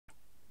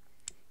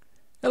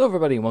Hello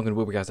everybody and welcome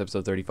to Woopercast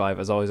episode 35.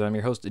 As always, I'm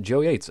your host,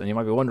 Joe Yates, and you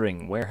might be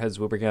wondering, where has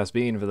Woopercast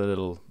been for the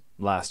little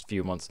last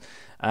few months?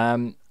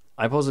 I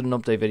posted an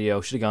update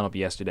video, should have gone up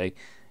yesterday.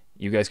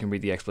 You guys can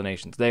read the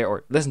explanations there,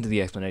 or listen to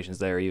the explanations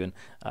there even.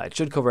 It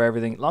should cover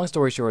everything. Long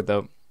story short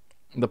though,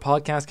 the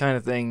podcast kind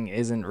of thing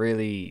isn't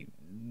really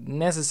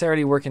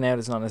necessarily working out.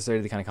 It's not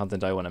necessarily the kind of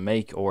content I want to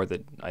make, or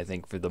that I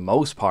think for the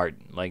most part,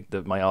 like,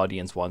 that my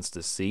audience wants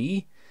to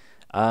see.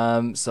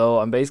 So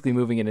I'm basically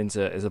moving it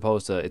into, as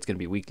opposed to it's going to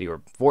be weekly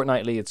or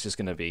fortnightly, it's just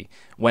going to be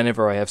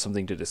whenever I have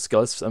something to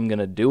discuss, I'm going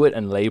to do it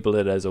and label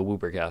it as a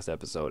Woopercast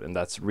episode, and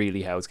that's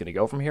really how it's going to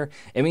go from here.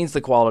 It means the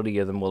quality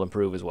of them will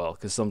improve as well,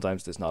 because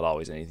sometimes there's not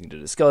always anything to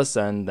discuss,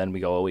 and then we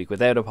go a week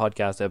without a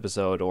podcast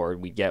episode, or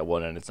we get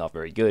one and it's not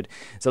very good.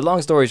 So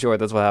long story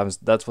short, that's what happens.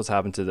 That's what's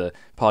happened to the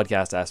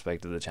podcast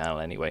aspect of the channel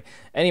anyway.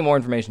 Any more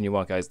information you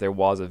want, guys, there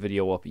was a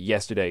video up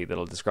yesterday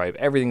that'll describe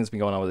everything that's been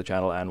going on with the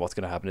channel and what's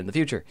going to happen in the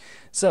future.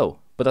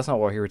 But that's not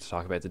what we're here to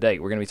talk about today.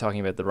 We're going to be talking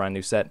about the brand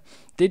new set.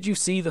 Did you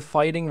see the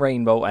Fighting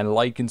Rainbow and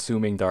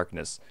Light-Consuming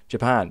Darkness?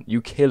 Japan,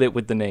 you kill it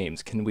with the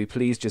names. Can we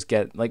please just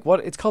get, like,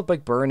 what? It's called,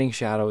 like, Burning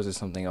Shadows or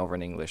something over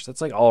in English.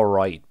 That's, like,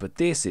 alright, but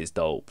this is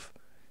dope.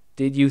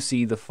 Did you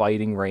see the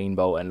Fighting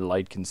Rainbow and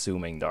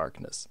Light-Consuming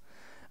Darkness?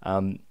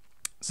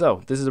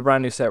 So, this is a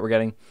brand new set we're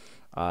getting.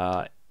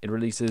 It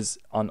releases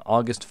on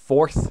August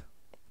 4th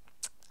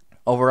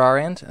over our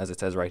end, as it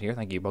says right here.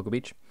 Thank you, Bogo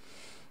Beach.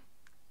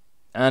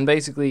 And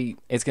basically,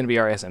 it's going to be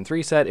our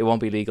SM3 set. It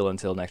won't be legal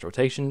until next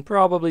rotation.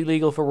 Probably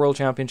legal for World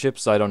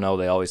Championships. I don't know.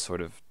 They always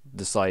sort of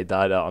decide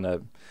that on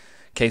a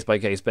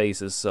case-by-case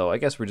basis. So I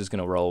guess we're just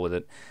going to roll with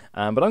it.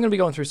 But I'm going to be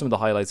going through some of the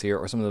highlights here,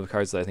 or some of the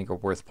cards that I think are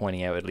worth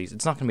pointing out at least.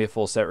 It's not going to be a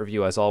full set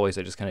review. As always,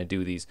 I just kind of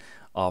do these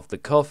off the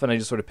cuff, and I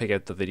just sort of pick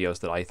out the videos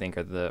that I think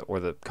are or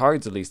the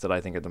cards at least, that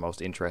I think are the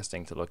most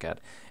interesting to look at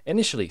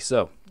initially.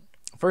 So,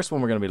 first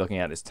one we're going to be looking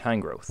at is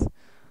Tangrowth.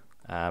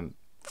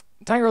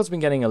 Tangrowth's been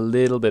getting a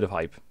little bit of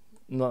hype.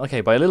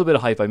 Okay, by a little bit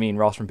of hype, I mean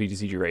Ross from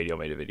PTCG Radio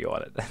made a video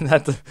on it.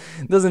 That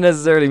doesn't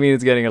necessarily mean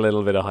it's getting a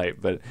little bit of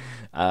hype, but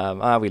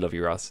we love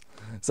you, Ross.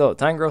 So,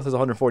 Tangrowth has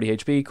 140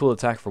 HP, cool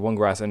attack for 1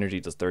 grass energy,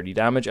 does 30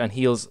 damage, and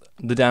heals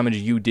the damage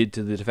you did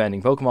to the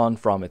defending Pokemon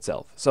from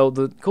itself. So,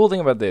 the cool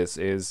thing about this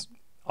is,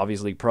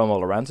 obviously,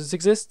 Promo Lurantis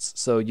exists,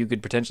 so you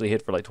could potentially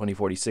hit for like 20,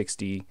 40,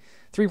 60.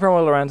 3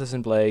 Promo Lurantis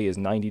in play is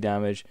 90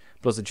 damage,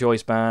 plus a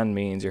Choice Band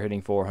means you're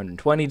hitting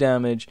 420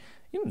 damage.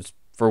 You know,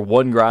 for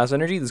 1 grass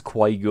energy, that's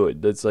quite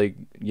good. That's, like,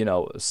 you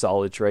know, a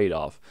solid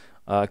trade-off.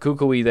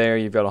 Kukui there,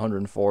 you've got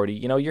 140.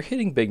 You know, you're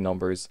hitting big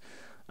numbers.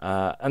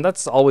 And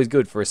that's always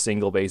good for a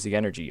single basic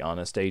energy on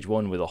a stage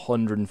 1 with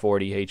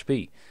 140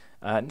 HP.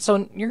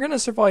 So you're going to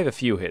survive a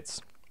few hits.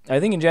 I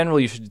think in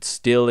general you should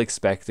still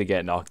expect to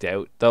get knocked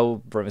out,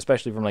 though,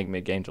 especially from like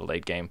mid-game to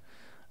late game.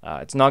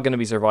 It's not going to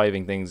be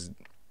surviving things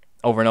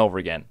over and over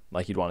again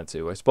like you'd want it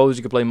to. I suppose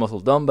you could play muscle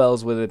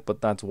dumbbells with it,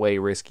 but that's way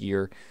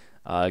riskier.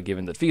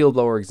 Given that Field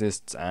Blower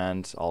exists,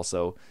 and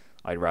also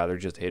I'd rather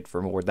just hit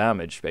for more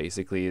damage,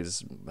 basically,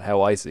 is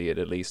how I see it,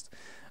 at least.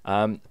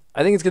 I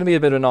think it's going to be a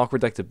bit of an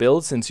awkward deck to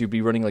build, since you'd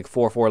be running like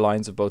 4/4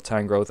 lines of both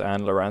Tangrowth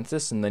and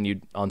Lurantis, and then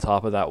you, on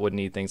top of that, would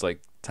need things like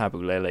Tapu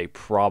Lele,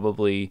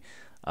 probably,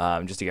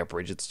 just to get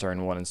Bridget's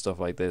turn 1 and stuff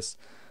like this.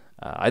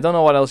 I don't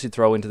know what else you'd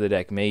throw into the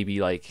deck.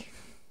 Maybe one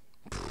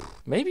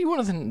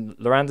of the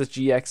Lurantis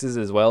GXs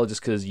as well,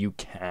 just because you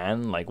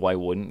can. Like, why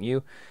wouldn't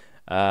you?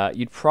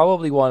 You'd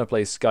probably want to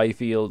play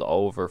Skyfield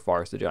over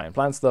Forest of Giant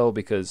Plants, though,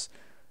 because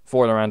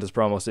 4 Lurantis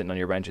promo sitting on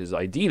your bench is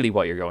ideally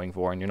what you're going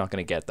for, and you're not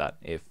going to get that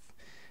if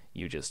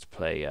you just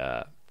play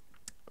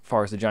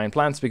Forest of Giant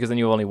Plants, because then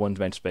you have only 1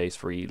 bench space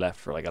free left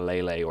for like a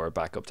Lele or a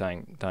backup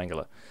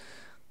Tangela.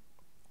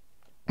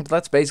 But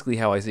that's basically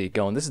how I see it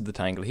going. This is the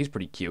Tangela. He's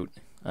pretty cute.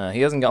 He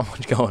hasn't got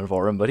much going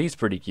for him, but he's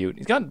pretty cute.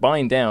 He's got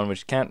Bind Down,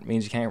 which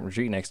means you can't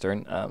retreat next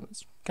turn.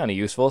 It's kind of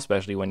useful,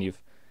 especially when you've,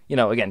 you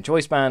know, again,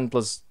 Choice Band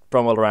plus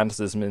Promo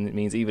Lurantis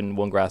means even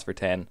 1 grass for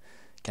 10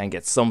 can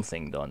get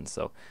something done,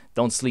 so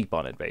don't sleep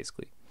on it,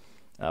 basically.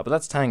 But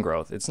that's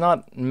Tangrowth. It's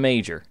not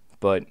major,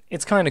 but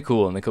it's kind of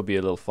cool, and it could be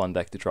a little fun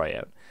deck to try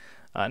out.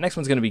 Next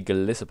one's going to be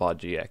Golisopod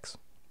GX.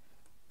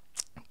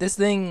 This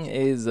thing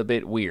is a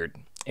bit weird.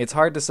 It's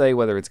hard to say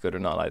whether it's good or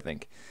not, I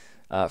think.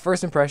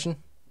 First impression,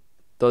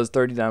 does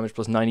 30 damage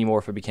plus 90 more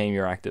if it became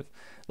your active.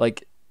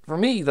 Like, for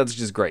me, that's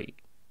just great.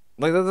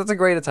 Like, that's a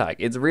great attack.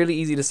 It's really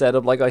easy to set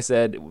up, like I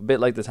said, a bit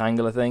like the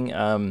Tangela thing.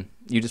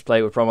 You just play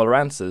it with Promo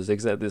Lurantis,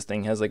 except this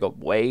thing has like a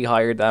way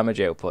higher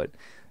damage output.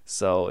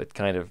 So it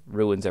kind of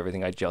ruins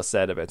everything I just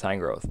said about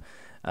Tangrowth.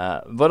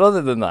 But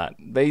other than that,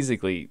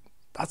 basically,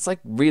 that's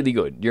like really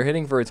good. You're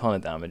hitting for a ton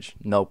of damage,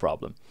 no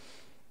problem.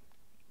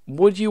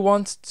 Would you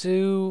want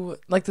to,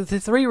 like, the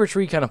 3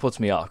 retreat kind of puts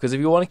me off, because if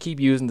you want to keep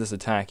using this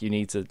attack, you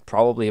need to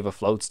probably have a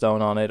float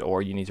stone on it,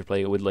 or you need to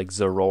play it with like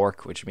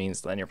Zoroark, which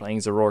means then you're playing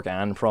Zoroark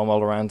and Promo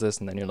Lurantis,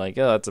 and then you're like,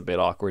 oh, that's a bit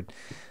awkward.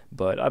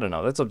 But I don't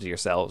know, that's up to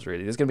yourselves,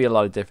 really. There's going to be a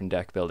lot of different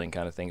deck building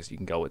kind of things you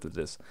can go with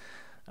this.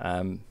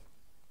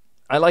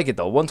 I like it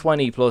though.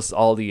 120 plus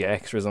all the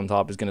extras on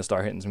top is going to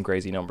start hitting some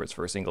crazy numbers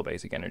for a single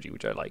basic energy,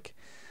 which I like.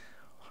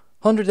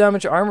 100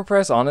 damage armor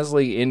press,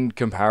 honestly, in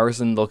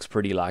comparison, looks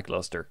pretty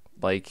lackluster.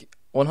 Like,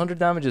 100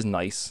 damage is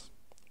nice,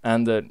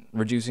 and the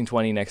reducing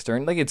 20 next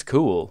turn, like, it's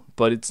cool,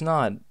 but it's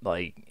not,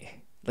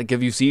 like,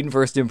 have you seen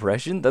First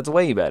Impression? That's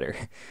way better.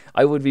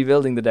 I would be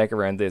building the deck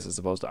around this as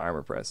opposed to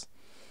armor press.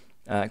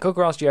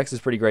 Kokoross GX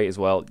is pretty great as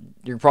well.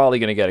 You're probably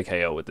going to get a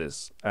KO with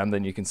this, and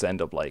then you can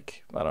send up,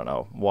 like, I don't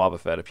know,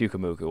 Wobbuffet, a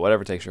Pyukumuku,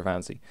 whatever takes your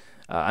fancy.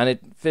 And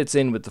it fits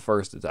in with the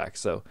first attack,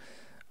 so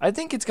I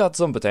think it's got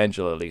some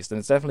potential at least, and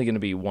it's definitely going to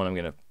be one I'm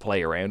going to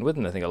play around with,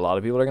 and I think a lot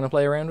of people are going to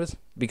play around with,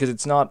 because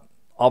it's not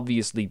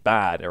obviously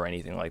bad or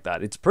anything like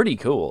that. It's pretty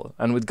cool,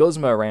 and with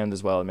Guzma around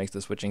as well, it makes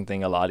the switching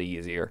thing a lot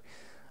easier.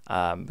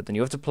 But then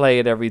you have to play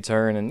it every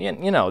turn, and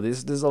you know,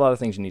 there's a lot of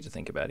things you need to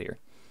think about here.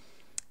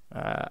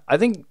 I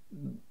think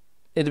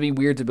it'd be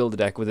weird to build a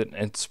deck with it.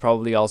 It's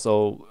probably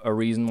also a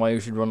reason why you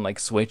should run like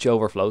Switch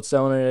over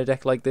Floatstone in a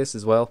deck like this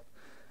as well.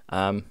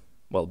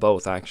 Well,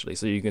 both actually,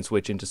 so you can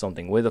switch into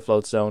something with a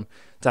Floatstone.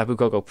 Tapu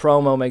Koko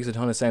promo makes a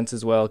ton of sense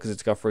as well, because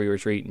it's got free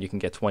retreat and you can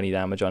get 20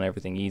 damage on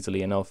everything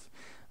easily enough.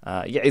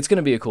 Yeah, it's going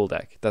to be a cool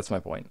deck, that's my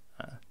point.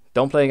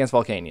 Don't play against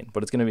Volcanion,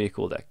 but it's going to be a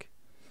cool deck.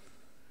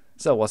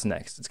 So what's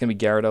next? It's going to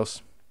be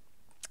Gyarados.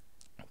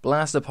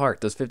 Blast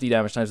Apart does 50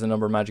 damage times the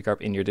number of Magikarp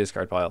in your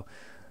discard pile.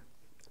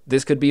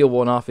 This could be a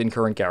one-off in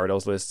current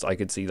Gyarados lists. I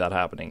could see that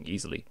happening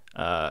easily.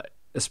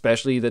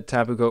 Especially that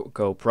Tapu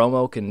Koko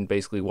promo can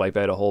basically wipe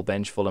out a whole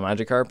bench full of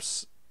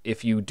Magikarps.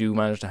 If you do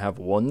manage to have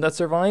one that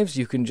survives,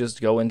 you can just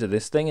go into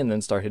this thing and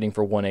then start hitting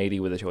for 180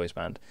 with a Choice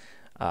Band.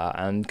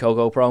 And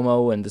Koko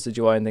promo and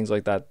Decidueye and things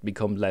like that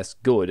become less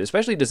good,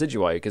 especially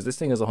Decidueye, because this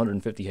thing has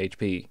 150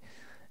 HP,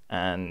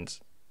 and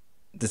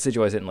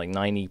Decidueye's hitting like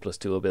 90 plus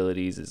 2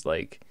 abilities is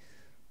like,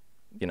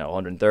 you know,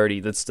 130.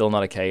 That's still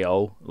not a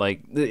KO.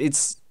 Like,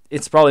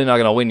 it's probably not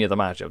going to win you the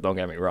matchup, don't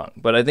get me wrong.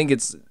 But I think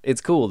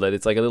it's cool that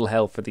it's like a little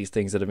help for these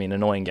things that have been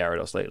annoying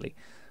Gyarados lately.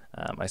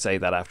 I say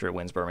that after it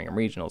wins Birmingham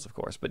Regionals, of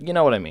course, but you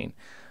know what I mean.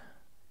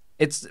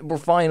 We're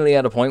finally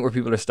at a point where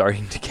people are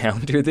starting to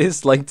counter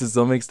this, like, to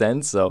some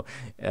extent, so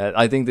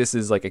I think this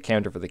is like a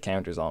counter for the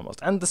counters almost.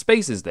 And the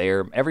space is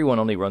there. Everyone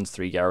only runs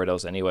 3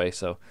 Gyarados anyway,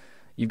 so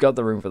you've got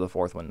the room for the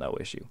 4th one, no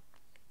issue.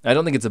 I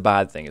don't think it's a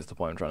bad thing, is the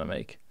point I'm trying to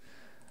make.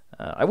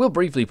 I will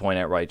briefly point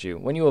out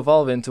Raichu. When you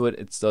evolve into it,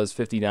 it does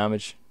 50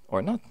 damage.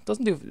 Or not,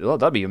 doesn't do, oh,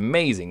 that'd be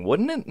amazing,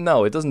 wouldn't it?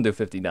 No, it doesn't do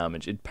 50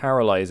 damage. It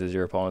paralyzes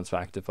your opponent's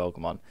active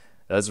Pokemon.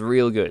 That's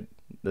real good.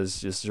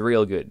 That's just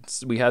real good.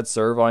 We had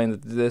Servine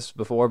that did this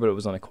before, but it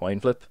was on a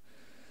coin flip.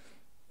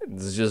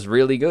 It's just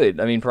really good.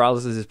 I mean,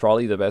 paralysis is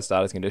probably the best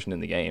status condition in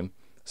the game.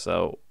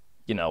 So,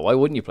 you know, why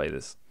wouldn't you play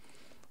this?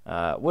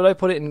 Would I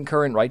put it in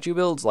current Raichu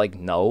builds? Like,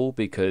 no,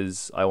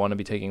 because I want to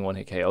be taking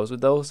one-hit KOs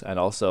with those. And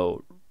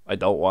also, I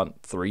don't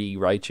want 3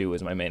 Raichu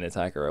as my main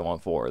attacker. I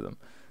want 4 of them.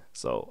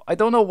 So, I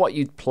don't know what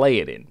you'd play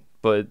it in,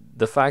 but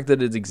the fact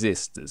that it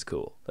exists is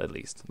cool, at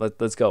least.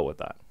 Let's go with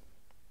that.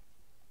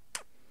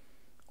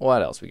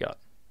 What else we got?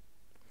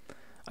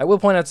 I will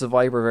point out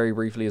Seviper very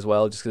briefly as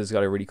well, just because it's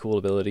got a really cool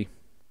ability.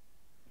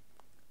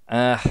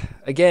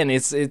 Again,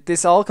 this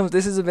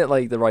is a bit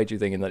like the Raichu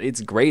thing in that it's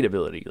a great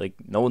ability. Like,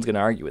 no one's going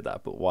to argue with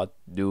that, but what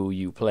do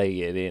you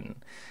play it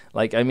in?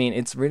 Like, I mean,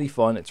 it's really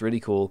fun, it's really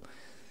cool.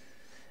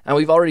 And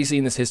we've already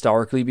seen this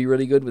historically be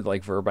really good with,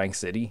 like, Verbank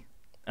City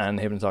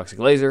and Hypnotoxic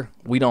Laser.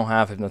 We don't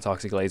have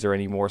Hypnotoxic Laser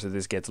anymore, so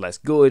this gets less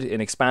good.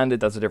 In Expanded,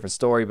 that's a different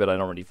story, but I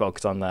don't really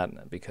focus on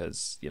that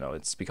because, you know,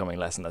 it's becoming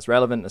less and less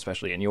relevant,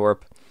 especially in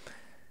Europe.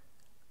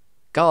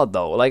 God,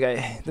 though, like,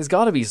 there's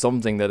got to be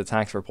something that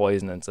attacks for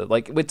poison, and so,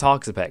 like, with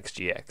Toxapex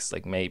GX,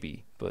 like,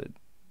 maybe, but,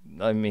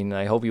 I mean,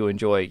 I hope you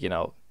enjoy, you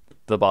know,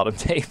 the bottom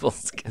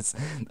tables, because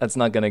that's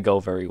not going to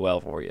go very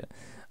well for you.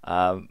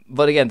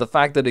 But again, the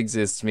fact that it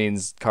exists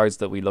means cards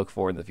that we look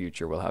for in the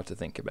future we'll have to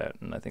think about,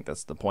 and I think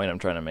that's the point I'm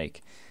trying to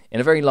make in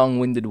a very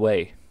long-winded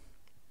way.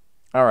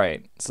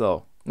 Alright,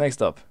 so,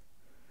 next up,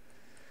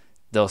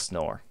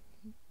 Dusknoir.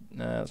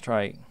 Let's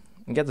try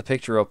and get the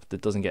picture up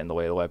that doesn't get in the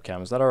way of the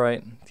webcam. Is that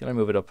alright? Can I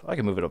move it up? I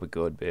can move it up a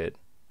good bit.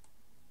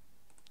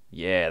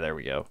 Yeah, there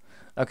we go.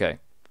 Okay.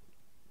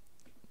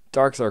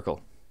 Dark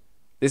Circle.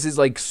 This is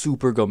like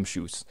super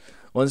Gumshoes.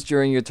 Once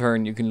during your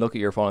turn, you can look at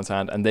your opponent's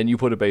hand, and then you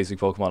put a basic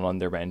Pokemon on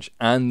their bench,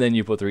 and then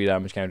you put 3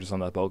 damage counters on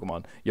that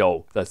Pokemon.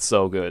 Yo, that's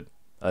so good.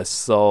 That's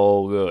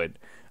so good.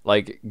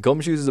 Like,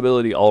 Gumshoes'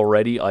 ability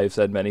already, I've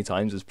said many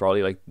times, is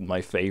probably like my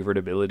favorite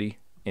ability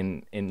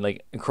in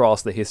like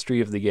across the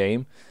history of the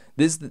game.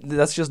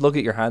 That's just look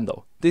at your hand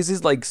though. This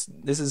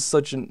is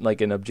such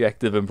an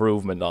objective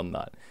improvement on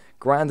that.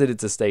 Granted,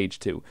 it's a stage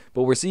 2,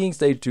 but we're seeing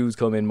stage 2s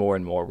come in more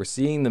and more. We're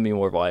seeing them be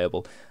more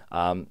viable.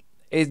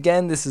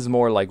 Again, this is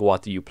more like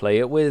what do you play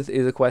it with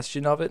is a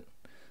question of it.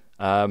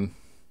 But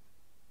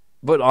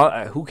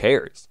who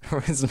cares?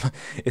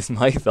 It's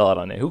my thought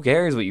on it. Who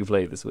cares what you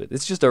play this with?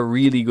 It's just a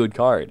really good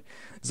card.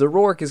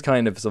 Zoroark is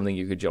kind of something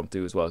you could jump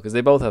to as well, because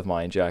they both have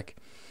Mind Jack.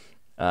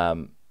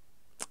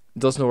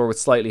 Dusknoir with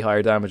slightly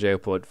higher damage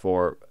output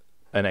for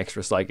an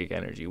extra psychic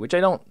energy, which I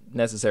don't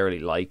necessarily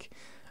like.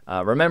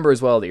 Remember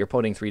as well that you're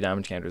putting 3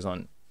 damage counters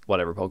on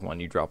whatever Pokemon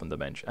you drop on the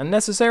bench. And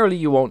necessarily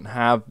your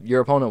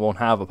opponent won't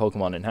have a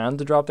Pokemon in hand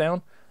to drop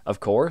down,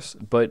 of course,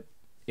 but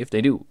if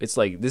they do, it's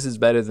like this is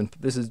better than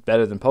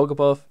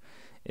Pokepuff.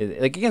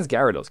 Like against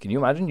Gyarados, can you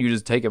imagine? You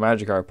just take a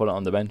Magikarp, put it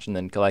on the bench, and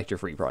then collect your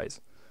free prize.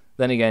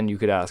 Then again, you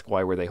could ask,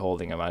 why were they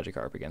holding a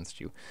Magikarp against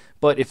you?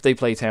 But if they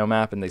play Town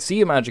Map and they see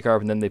a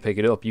Magikarp and then they pick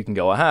it up, you can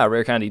go, aha,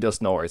 Rare Candy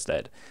Dusknoir is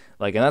dead.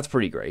 Like, and that's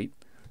pretty great.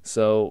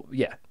 So,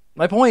 yeah.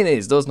 My point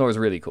is, Dusknoir is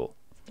really cool.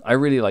 I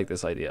really like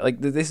this idea.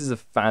 Like, this is a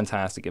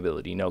fantastic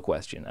ability, no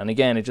question. And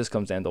again, it just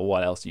comes down to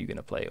what else are you going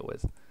to play it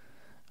with.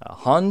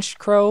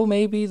 Honchkrow,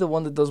 maybe? The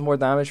one that does more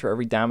damage for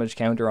every damage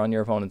counter on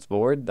your opponent's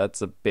board?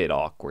 That's a bit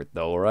awkward,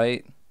 though,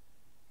 right?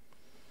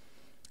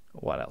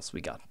 What else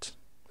we got?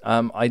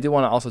 I do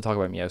want to also talk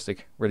about Meowstic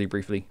really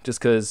briefly, just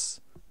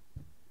because,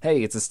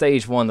 hey, it's a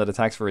stage 1 that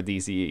attacks for a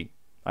DCE.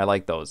 I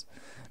like those.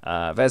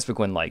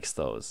 Vespiquen likes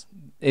those.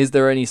 Is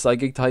there any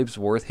psychic types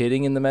worth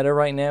hitting in the meta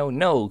right now?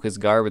 No, because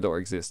Gardevoir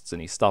exists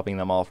and he's stopping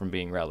them all from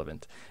being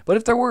relevant. But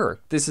if there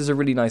were, this is a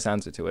really nice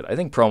answer to it. I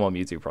think Promo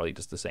Mewtwo probably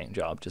does the same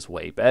job, just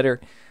way better.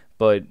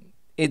 But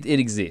it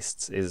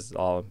exists, is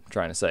all I'm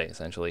trying to say,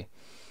 essentially.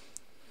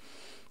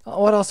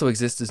 What also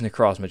exists is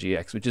Necrozma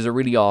GX, which is a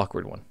really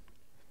awkward one.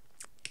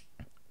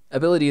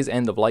 Ability is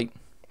End of Light.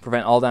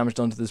 Prevent all damage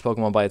done to this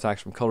Pokemon by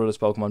attacks from colorless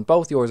Pokemon,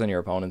 both yours and your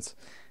opponent's.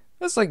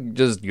 That's like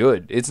just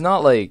good. It's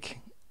not like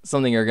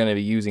something you're going to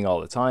be using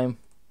all the time,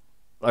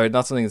 or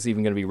not something that's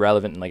even going to be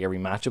relevant in like every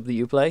matchup that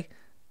you play,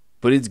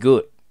 but it's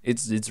good.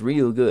 It's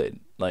real good.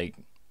 Like,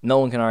 no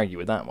one can argue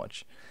with that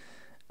much.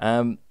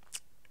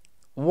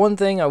 One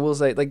thing I will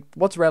say, like,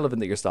 what's relevant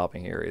that you're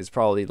stopping here is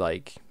probably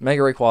like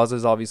Mega Rayquaza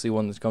is obviously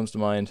one that comes to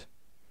mind.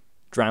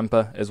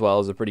 Drampa as well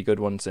is a pretty good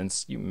one,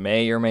 since you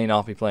may or may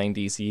not be playing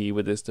DCE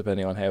with this,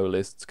 depending on how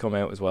lists come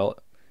out as well.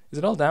 Is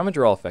it all damage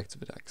or all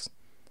effective attacks?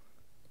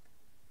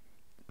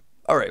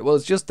 Alright, well,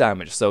 it's just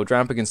damage, so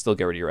Drampa can still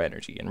get rid of your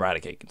energy, and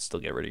Raticate can still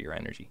get rid of your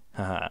energy.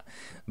 Haha.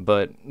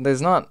 But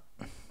there's not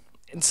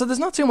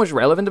too much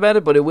relevant about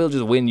it, but it will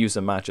just win you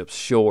some matchups,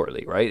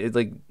 surely, right? It's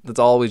like, that's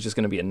always just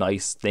going to be a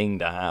nice thing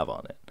to have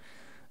on it.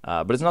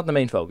 But it's not the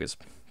main focus.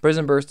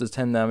 Prison Burst does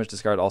 10 damage,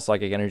 discard all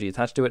psychic energy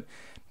attached to it.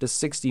 Does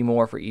 60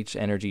 more for each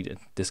energy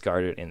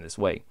discarded in this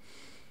way.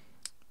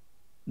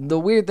 The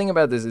weird thing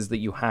about this is that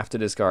you have to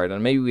discard,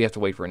 and maybe we have to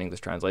wait for an English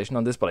translation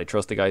on this, but I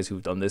trust the guys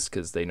who've done this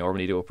because they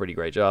normally do a pretty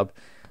great job.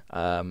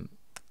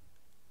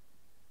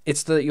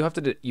 It's that you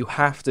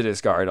have to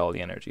discard all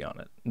the energy on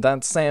it.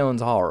 That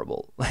sounds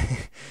horrible.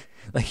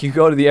 Like, you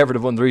go to the effort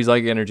of 1-3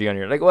 psychic energy on,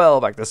 you're like, well,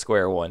 back to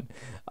square one.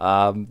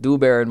 Do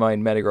bear in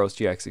mind Metagross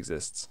GX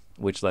exists,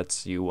 which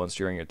lets you, once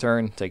during your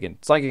turn, take in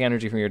psychic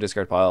energy from your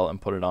discard pile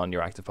and put it on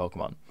your active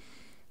Pokemon.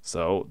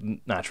 So,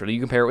 naturally, you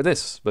can pair it with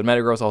this. But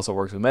Metagross also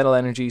works with metal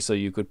energy, so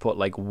you could put,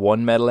 like,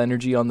 1 metal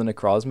energy on the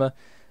Necrozma,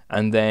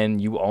 and then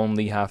you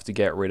only have to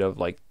get rid of,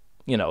 like,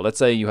 you know, let's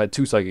say you had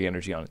 2 psychic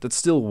energy on it. That's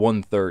still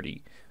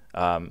 130,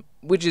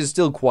 which is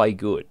still quite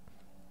good.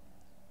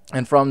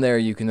 And from there,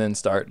 you can then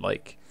start,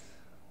 like...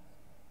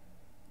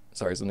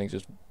 Sorry, something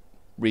just...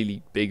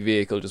 really big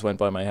vehicle just went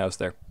by my house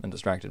there and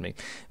distracted me.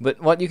 But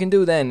what you can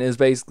do then is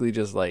basically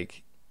just,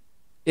 like...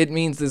 It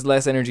means there's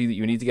less energy that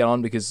you need to get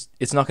on because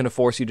it's not going to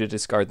force you to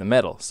discard the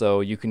metal.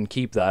 So you can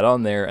keep that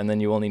on there, and then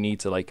you only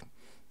need to, like,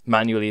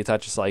 manually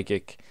attach a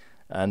psychic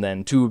and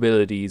then 2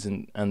 abilities,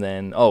 and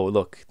then, oh,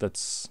 look,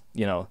 that's,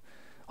 you know,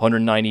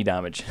 190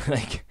 damage.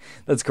 Like,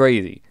 that's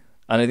crazy.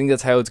 And I think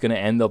that's how it's going to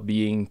end up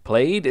being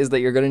played, is that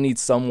you're going to need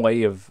some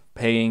way of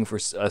paying for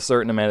a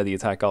certain amount of the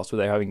attack cost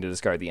without having to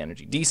discard the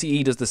energy.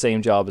 DCE does the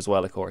same job as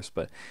well, of course,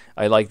 but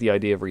I like the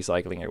idea of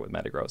recycling it with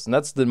Metagross, and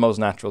that's the most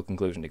natural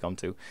conclusion to come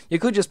to. You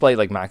could just play,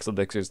 like, Max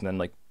Elixirs and then,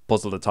 like,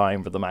 puzzle the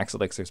time for the Max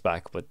Elixirs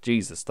back, but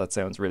Jesus, that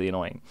sounds really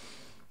annoying.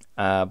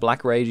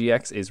 Black Ray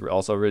GX is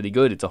also really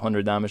good. It's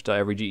 100 damage to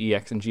every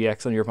GEX and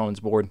GX on your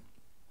opponent's board.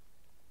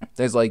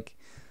 There's, like,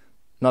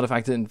 not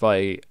affected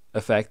by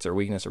effects or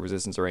weakness or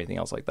resistance or anything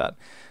else like that.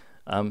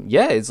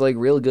 Yeah, it's, like,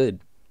 real good.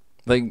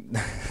 Like,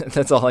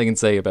 that's all I can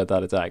say about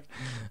that attack.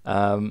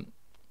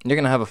 You're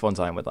going to have a fun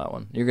time with that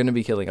one. You're going to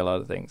be killing a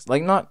lot of things.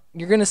 Like,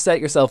 you're going to set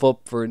yourself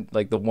up for,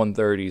 like, the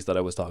 130s that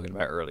I was talking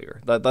about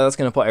earlier. That's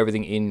going to put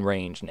everything in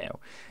range now.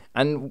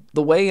 And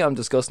the way I'm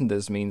discussing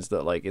this means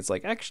that, like, it's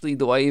like, actually,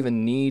 do I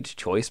even need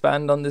Choice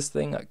Band on this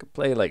thing? I could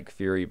play, like,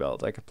 Fury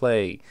Belt. I could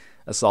play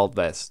Assault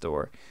Vest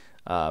or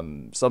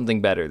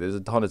something better. There's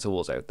a ton of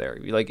tools out there.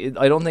 Like,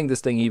 I don't think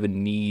this thing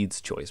even needs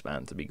Choice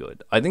Band to be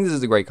good. I think this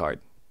is a great card.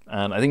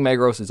 And I think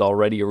Metagross is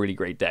already a really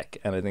great deck,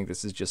 and I think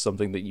this is just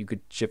something that you could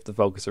shift the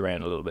focus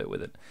around a little bit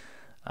with it.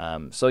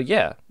 So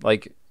yeah,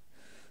 like,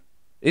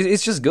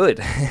 it's just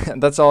good.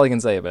 That's all I can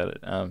say about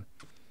it.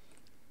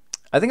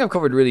 I think I've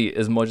covered really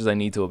as much as I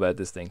need to about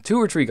this thing. 2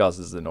 or 3 costs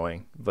is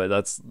annoying, but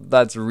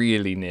that's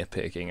really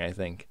nitpicking, I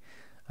think.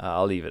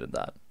 I'll leave it at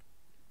that.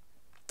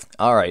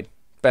 Alright,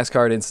 best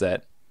card in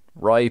set.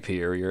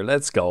 Rhyperior,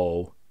 let's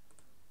go.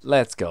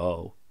 Let's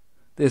go.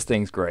 This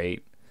thing's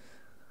great.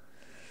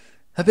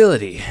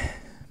 Ability.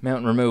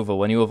 Mountain Removal.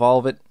 When you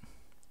evolve it,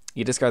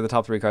 you discard the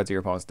top 3 cards of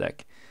your opponent's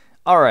deck.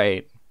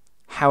 Alright,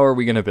 how are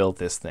we going to build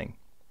this thing?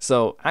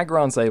 So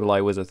Aggron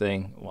Sableye was a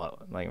thing. Well,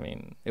 I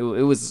mean, it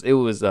was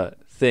a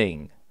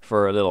thing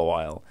for a little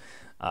while,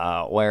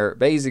 where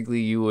basically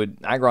you would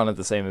Aggron had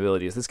the same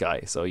ability as this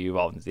guy. So you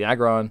evolve into the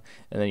Aggron,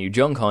 and then you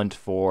Junk Hunt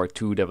for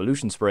 2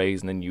 Devolution Sprays,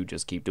 and then you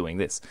just keep doing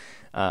this.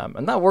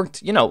 And that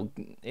worked. You know,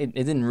 it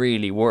didn't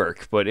really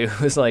work, but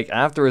it was like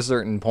after a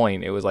certain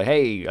point, it was like,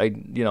 hey,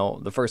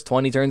 the first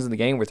 20 turns in the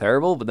game were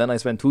terrible, but then I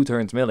spent 2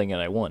 turns milling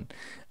and I won.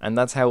 And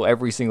that's how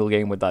every single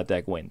game with that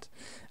deck went.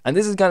 And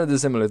this is kind of the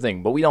similar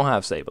thing, but we don't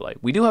have Sableye.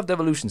 We do have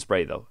Devolution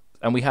Spray, though.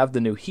 And we have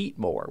the new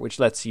Heatmor, which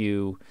lets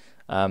you...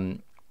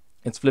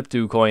 it's flip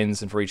 2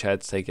 coins, and for each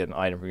head, take an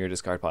item from your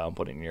discard pile and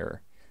put it in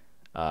your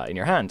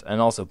hand. And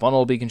also,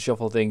 Bunnelby can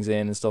shuffle things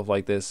in and stuff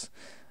like this.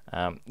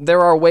 There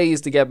are ways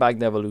to get back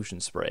Devolution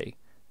Spray.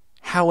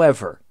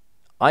 However,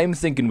 I'm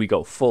thinking we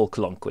go full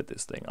clunk with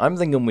this thing. I'm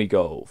thinking we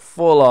go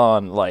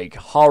full-on, like,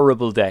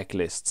 horrible deck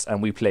lists,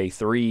 and we play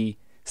 3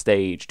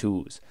 stage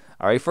 2s.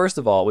 Alright, first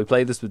of all, we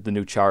play this with the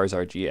new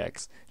Charizard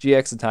GX.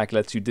 GX attack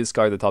lets you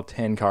discard the top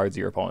 10 cards of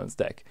your opponent's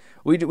deck.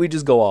 We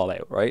just go all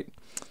out, right?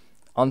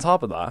 On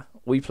top of that,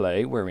 we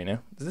play... Where are we now?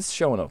 Is this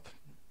showing up?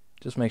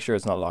 Just make sure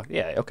it's not locked.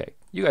 Yeah, okay.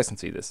 You guys can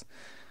see this.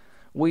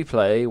 We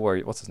play...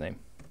 What's his name?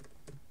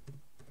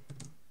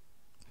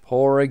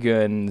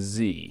 Porygon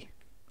Z.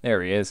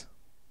 There he is.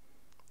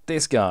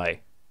 This guy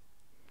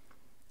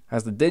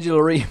has the digital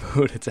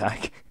reboot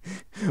attack,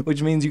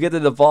 which means you get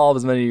to evolve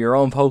as many of your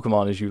own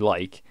Pokemon as you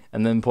like,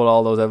 and then put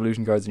all those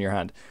evolution cards in your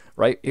hand.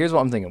 Right? Here's what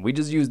I'm thinking. We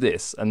just use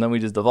this, and then we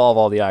just evolve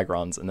all the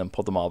Aggrons, and then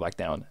put them all back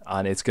down,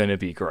 and it's going to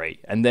be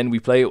great. And then we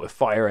play it with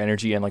Fire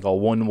Energy and like a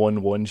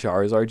 1/1/1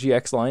 Charizard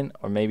GX line,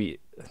 or maybe...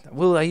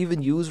 Will I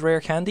even use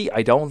Rare Candy?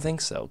 I don't think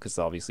so, because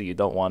obviously you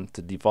don't want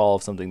to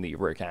devolve something that you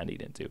Rare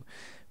Candied into.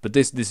 But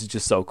this is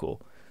just so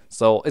cool.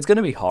 So it's going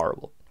to be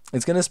horrible.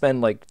 It's going to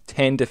spend like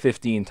 10 to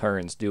 15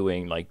 turns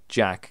doing like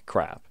jack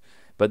crap.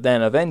 But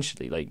then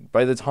eventually, like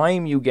by the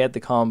time you get the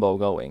combo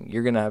going,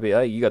 you're going to have,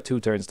 you got 2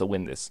 turns to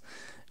win this.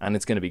 And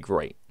it's going to be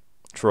great.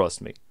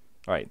 Trust me.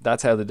 Alright,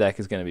 that's how the deck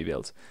is going to be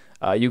built.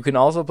 You can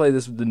also play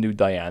this with the new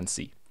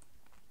Diancie,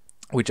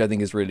 which I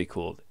think is really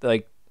cool.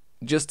 Like,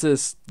 just to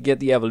get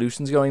the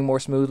evolutions going more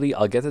smoothly,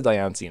 I'll get to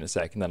Diancie in a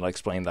second, and I'll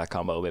explain that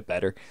combo a bit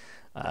better.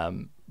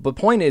 But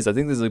point is, I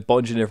think there's a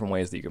bunch of different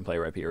ways that you can play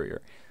Rhyperior.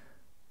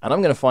 And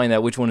I'm going to find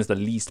out which one is the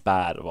least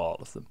bad of all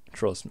of them.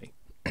 Trust me.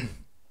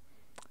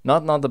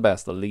 Not the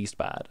best, the least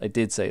bad. I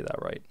did say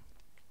that right.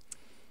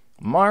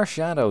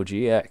 Marshadow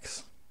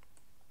GX.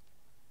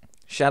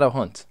 Shadow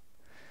Hunt.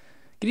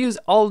 You can use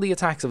all the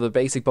attacks of a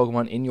basic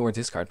Pokemon in your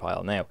discard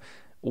pile. Now,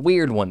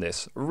 weird one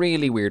this.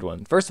 Really weird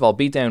one. First of all,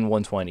 beat down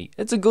 120.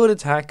 It's a good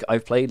attack.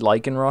 I've played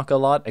Lycanroc a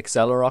lot.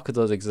 Accelerock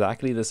does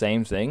exactly the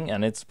same thing,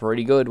 and it's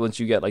pretty good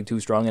once you get like 2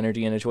 strong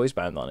energy and a choice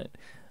band on it.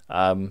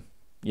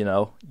 You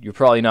know, you're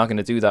probably not going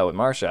to do that with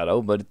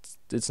Marshadow, but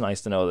it's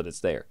nice to know that it's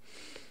there.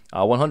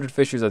 100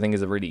 Fissures I think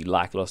is a really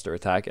lackluster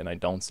attack, and I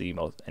don't see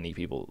any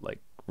people like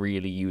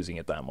really using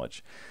it that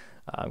much.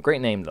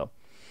 Great name though.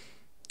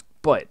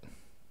 But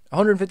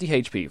 150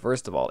 HP,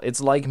 first of all. It's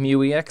like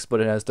Mew EX,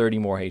 but it has 30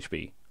 more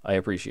HP. I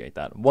appreciate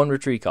that. 1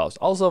 retreat cost,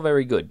 also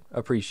very good.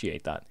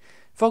 Appreciate that.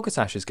 Focus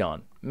Sash is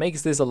gone.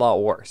 Makes this a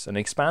lot worse. And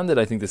expanded,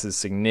 I think this is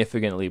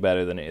significantly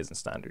better than it is in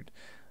standard.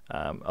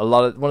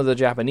 One of the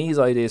Japanese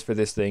ideas for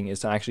this thing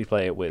is to actually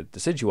play it with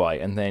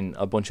Decidueye and then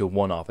a bunch of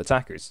one-off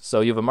attackers. So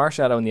you have a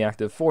Marshadow in the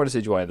active, 4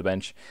 Decidueye on the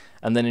bench,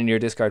 and then in your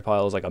discard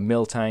pile is like a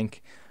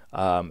Miltank,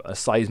 a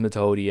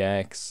Seismitoad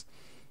EX,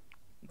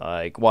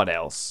 like what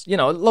else? You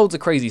know, loads of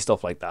crazy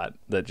stuff like that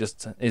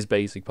just is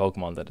basic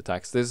Pokemon that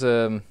attacks. There's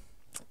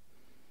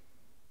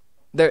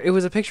it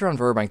was a picture on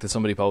Verbank that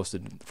somebody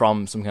posted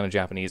from some kind of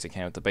Japanese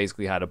account that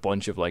basically had a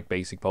bunch of like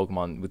basic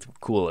Pokemon with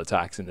cool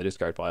attacks in the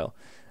discard pile.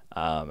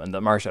 And the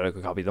Marshadow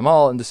could copy them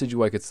all, and the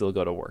Decidueye could still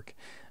go to work.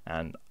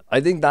 And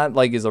I think that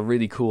like is a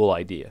really cool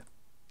idea.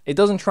 It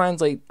doesn't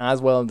translate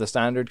as well into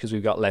standard because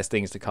we've got less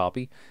things to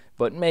copy,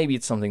 but maybe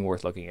it's something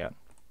worth looking at.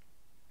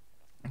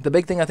 The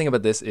big thing I think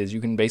about this is you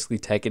can basically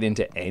tech it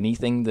into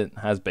anything that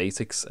has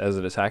basics as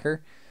an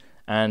attacker,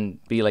 and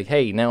be like,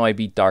 hey, now I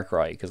beat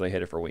Darkrai because I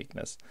hit it for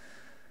weakness.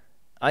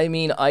 I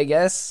mean, I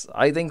guess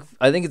I think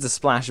it's a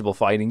splashable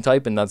fighting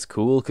type, and that's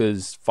cool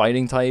because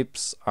fighting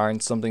types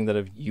aren't something that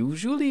have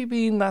usually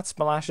been that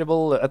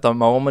splashable. At the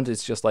moment,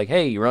 it's just like,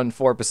 hey, run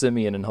 4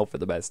 Passimian and hope for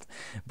the best.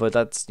 But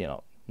that's, you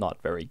know,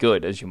 not very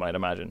good, as you might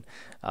imagine.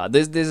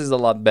 This is a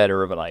lot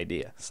better of an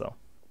idea. So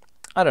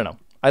I don't know.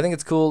 I think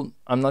it's cool.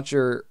 I'm not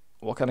sure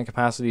what kind of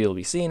capacity it'll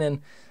be seen in,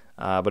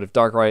 but if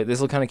Darkrai, this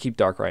will kind of keep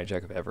Darkrai in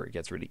check if ever it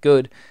gets really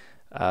good.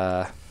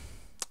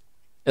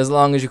 As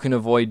long as you can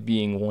avoid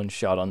being one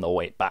shot on the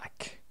way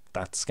back.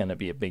 That's going to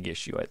be a big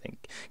issue, I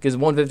think. Because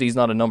 150 is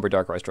not a number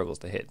Darkrai struggles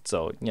to hit.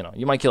 So, you know,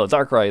 you might kill a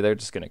Darkrai, they're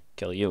just going to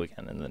kill you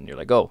again. And then you're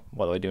like, oh,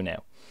 what do I do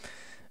now?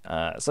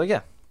 So,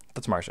 yeah,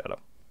 that's Marshadow.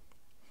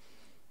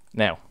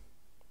 Now,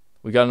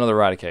 we got another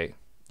Raticate.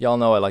 Y'all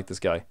know I like this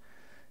guy.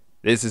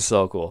 This is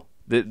so cool.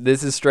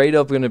 This is straight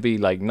up going to be,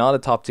 like, not a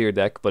top tier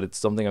deck, but it's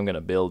something I'm going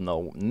to build,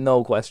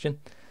 no question.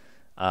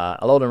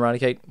 Alolan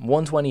Raticate,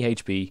 120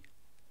 HP.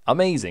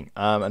 Amazing.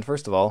 And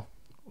first of all,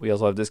 we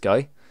also have this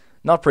guy.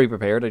 Not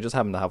pre-prepared, I just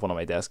happen to have one on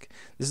my desk.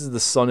 This is the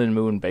Sun and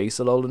Moon base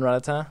Alolan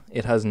Rattata.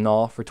 It has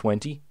Gnaw for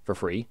 20 for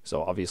free,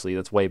 so obviously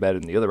that's way better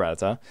than the other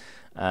Rattata,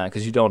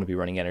 because you don't want to be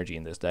running energy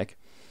in this deck.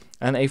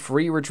 And a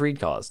free retreat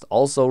cost,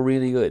 also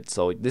really good.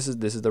 So this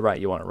is the rat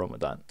you want to run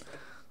with that.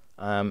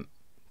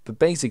 But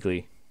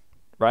basically,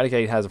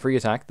 Raticate has a free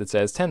attack that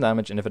says 10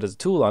 damage, and if it has a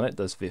tool on it, it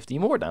does 50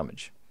 more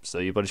damage. So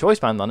you put a choice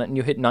band on it, and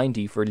you hit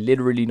 90 for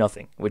literally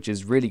nothing, which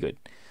is really good.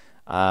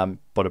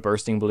 Put a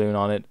bursting balloon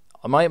on it.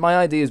 My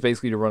idea is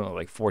basically to run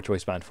like 4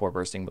 choice band, 4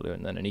 bursting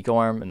balloon, then an eco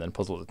arm, and then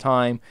puzzle at a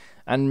time,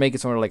 and make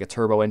it sort of like a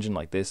turbo engine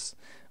like this.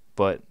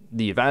 But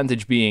the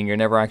advantage being you're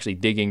never actually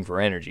digging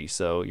for energy,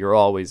 so you're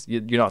always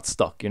you're not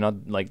stuck. You're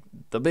not like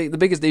the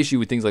biggest issue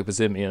with things like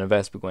Passivity and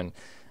Vespiquen,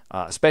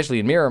 especially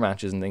in mirror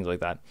matches and things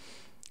like that,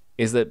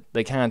 is that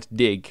they can't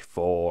dig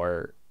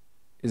for.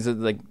 Is it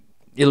like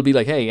it'll be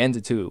like, hey, end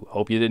it 2.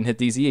 Hope you didn't hit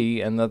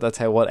DCE, and that's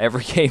how what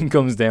every game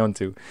comes down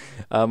to.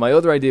 My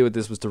other idea with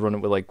this was to run it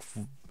with like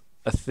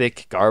a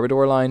thick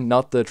Gardevoir line,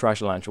 not the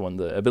Trash Launch one,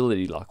 the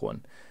ability lock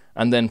one,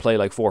 and then play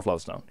like 4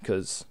 Floatstone,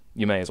 because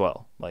you may as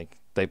well. Like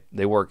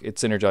they work, it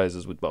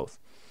synergizes with both.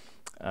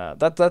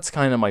 That's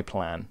kind of my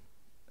plan.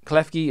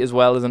 Klefki as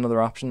well is another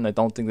option. I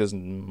don't think there's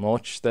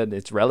much that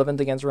it's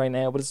relevant against right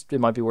now, but it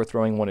might be worth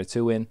throwing 1 or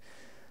 2 in.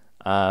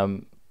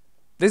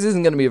 This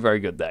isn't going to be a very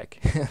good deck,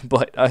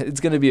 but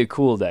it's going to be a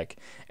cool deck.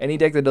 Any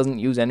deck that doesn't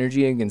use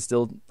energy and can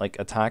still like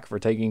attack for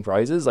taking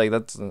prizes, like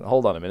that's,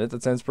 hold on a minute,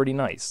 that sounds pretty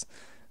nice.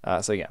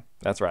 So yeah,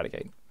 that's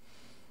Raticate.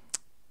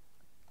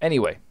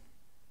 Anyway,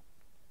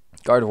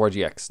 Gardevoir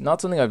GX. Not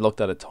something I've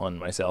looked at a ton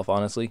myself,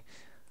 honestly.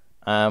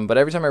 But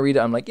every time I read it,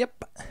 I'm like,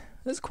 yep,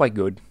 this is quite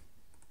good.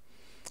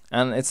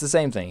 And it's the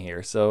same thing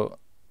here. So,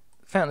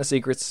 Fountain of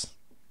Secrets.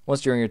 Once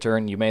during your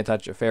turn, you may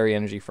attach a fairy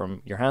energy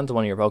from your hand to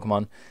one of your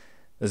Pokemon.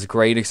 There's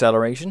great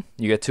acceleration.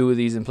 You get 2 of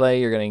these in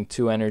play. You're getting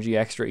 2 energy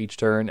extra each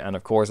turn. And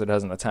of course, it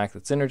has an attack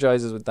that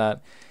synergizes with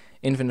that.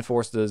 Infinite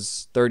Force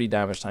does 30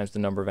 damage times the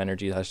number of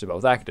energy attached to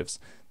both actives.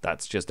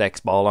 That's just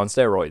X-Ball on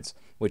steroids,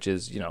 which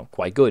is, you know,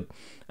 quite good.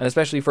 And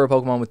especially for a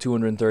Pokemon with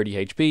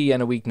 230 HP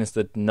and a weakness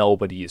that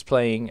nobody is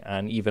playing,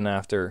 and even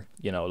after,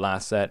 you know,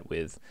 last set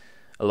with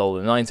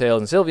Alolan Ninetales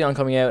and Sylveon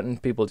coming out,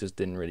 and people just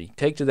didn't really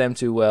take to them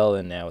too well,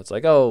 and now it's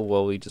like, oh,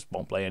 well, we just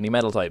won't play any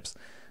metal types.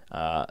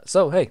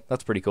 So, hey,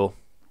 that's pretty cool.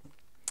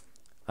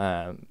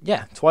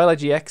 Yeah, Twilight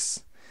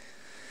GX.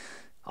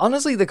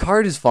 Honestly, the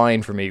card is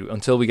fine for me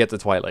until we get to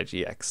Twilight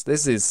GX.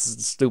 This is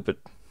stupid.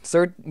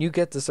 You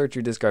get to search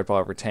your discard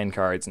pile for 10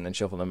 cards and then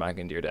shuffle them back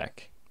into your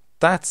deck.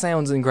 That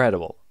sounds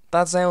incredible.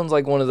 That sounds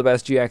like one of the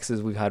best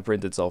GXs we've had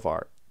printed so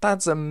far.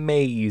 That's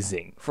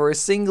amazing. For a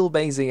single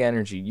basic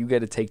energy, you get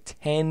to take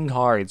 10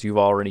 cards you've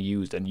already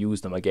used and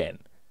use them again.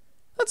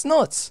 That's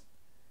nuts.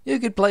 You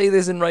could play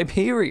this in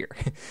Rhyperior.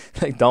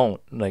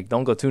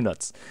 Don't go too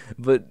nuts.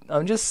 But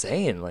I'm just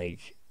saying,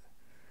 like,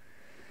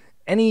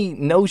 any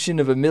notion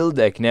of a mill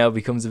deck now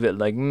becomes a bit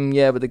like,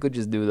 yeah, but they could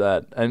just do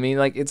that. I mean,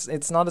 like,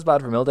 it's not as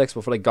bad for mill decks,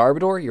 but for like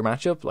Gardevoir, your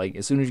matchup, like,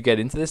 as soon as you get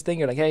into this thing,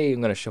 you're like, hey, I'm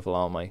gonna shuffle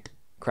all my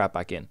crap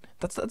back in.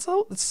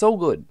 It's so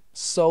good,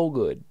 so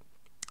good.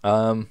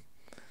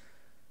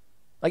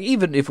 Like,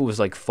 even if it was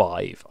like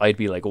 5, I'd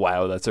be like,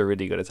 wow, that's a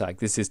really good attack.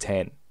 This is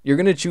 10. You're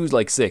gonna choose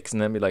like 6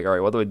 and then be like, all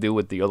right, what do I do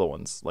with the other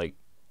ones? Like,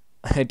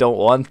 I don't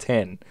want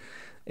 10.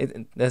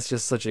 That's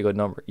just such a good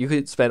number. You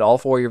could spend all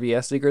 4 of your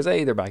VS Seekers.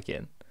 Hey, they're back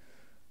in.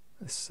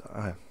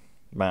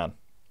 Man,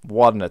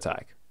 what an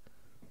attack.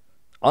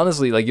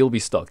 Honestly, like, you'll be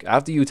stuck.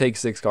 After you take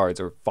 6 cards,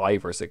 or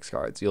 5 or 6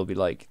 cards, you'll be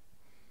like,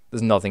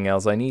 there's nothing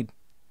else I need.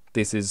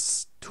 This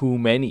is too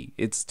many.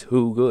 It's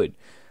too good.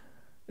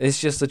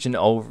 It's just such an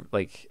I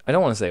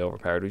don't want to say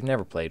overpowered. We've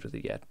never played with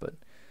it yet, but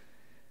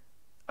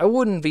I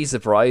wouldn't be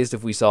surprised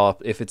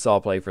if it saw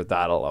play for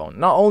that alone.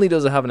 Not only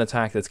does it have an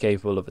attack that's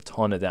capable of a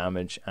ton of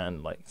damage,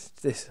 and like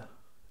this,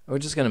 we're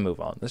just gonna move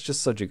on. It's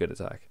just such a good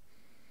attack.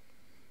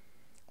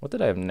 What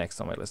did I have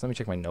next on my list? Let me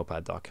check my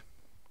notepad doc.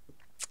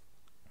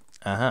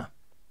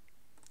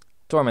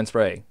 Torment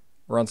Spray.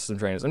 We're on to some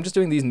trainers. I'm just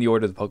doing these in the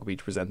order the Pokebeach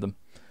present them.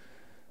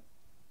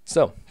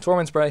 So,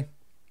 Torment Spray.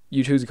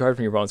 You choose a card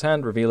from your opponent's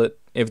hand, reveal it.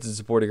 If it's a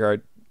supporting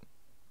card,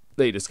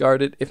 they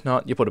discard it. If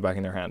not, you put it back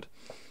in their hand.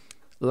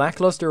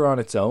 Lackluster on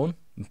its own,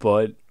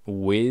 but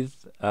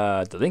with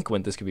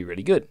Delinquent, this could be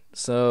really good.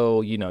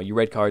 So, you know, you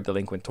red card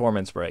Delinquent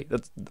Torment Spray.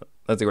 That's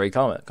a great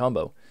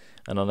combo.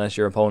 And unless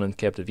your opponent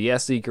kept a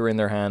VS Seeker in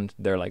their hand,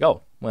 they're like,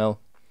 oh,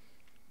 well,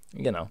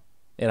 you know,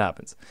 it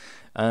happens.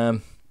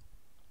 One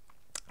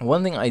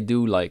thing I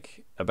do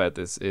like about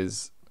this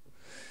is,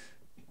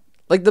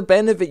 like, the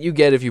benefit you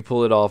get if you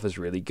pull it off is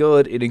really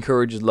good. It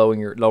encourages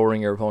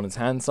lowering your opponent's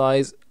hand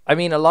size. I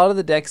mean, a lot of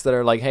the decks that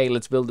are like, hey,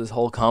 let's build this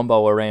whole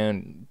combo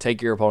around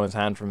take your opponent's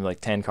hand from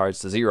like 10 cards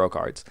to 0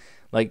 cards.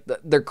 Like,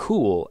 they're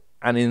cool.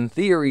 And in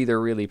theory,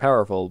 they're really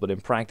powerful, but in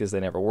practice, they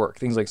never work.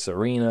 Things like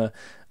Serena,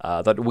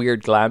 that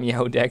weird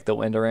Glameow deck that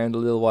went around a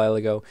little while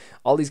ago.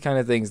 All these kind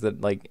of things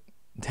that, like,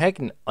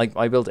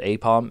 I built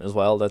Apom as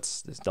well.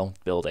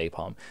 Don't build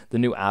Apom. The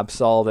new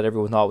Absol that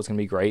everyone thought was going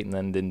to be great and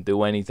then didn't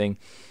do anything.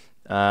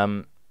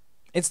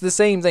 it's the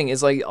same thing.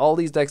 It's like all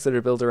these decks that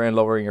are built around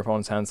lowering your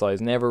opponent's hand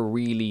size never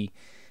really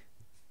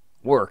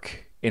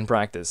work in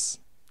practice,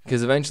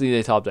 because eventually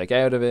they top deck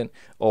out of it,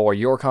 or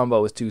your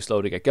combo is too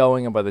slow to get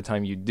going, and by the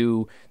time you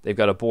do, they've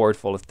got a board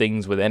full of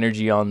things with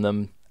energy on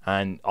them,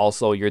 and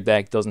also your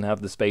deck doesn't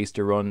have the space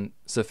to run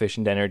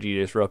sufficient energy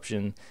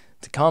disruption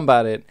to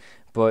combat it.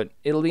 But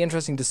it'll be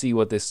interesting to see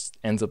what this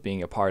ends up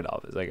being a part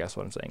of, is I guess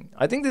what I'm saying.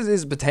 I think this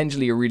is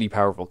potentially a really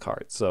powerful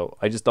card, so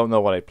I just don't know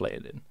what I'd play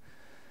it in.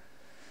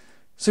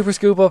 Super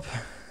Scoop Up.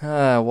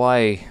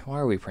 Why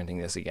are we printing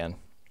this again?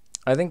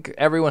 I think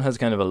everyone has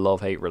kind of a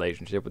love-hate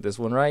relationship with this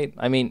one, right?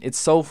 I mean, it's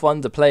so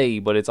fun to play,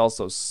 but it's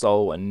also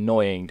so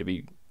annoying to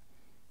be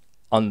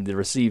on the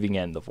receiving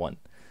end of one.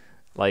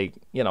 Like,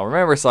 you know,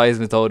 remember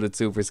Seismitoad with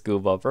Super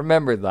Scoop Up?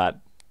 Remember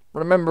that.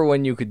 Remember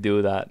when you could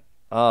do that?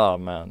 Oh,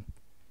 man.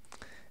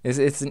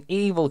 It's an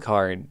evil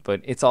card, but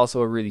it's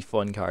also a really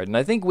fun card. And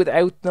I think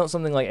without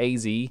something like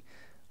AZ,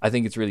 I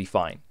think it's really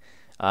fine.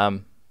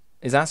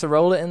 Is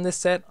Acerola in this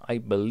set? I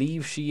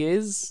believe she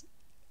is.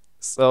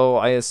 So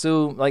I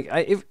assume, like,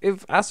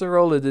 if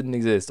Acerola didn't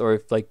exist, or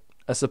if, like,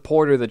 a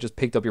supporter that just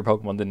picked up your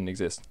Pokemon didn't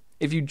exist,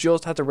 if you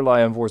just had to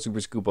rely on 4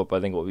 Super Scoop Up, I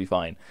think it would be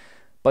fine.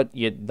 But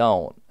you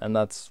don't, and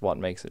that's what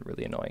makes it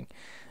really annoying.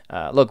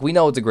 Look, we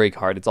know it's a great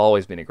card. It's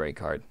always been a great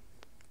card.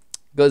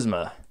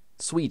 Guzma.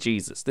 Sweet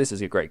Jesus, this is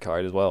a great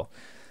card as well.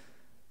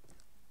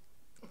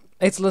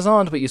 It's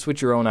Lizond, but you switch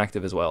your own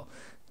active as well.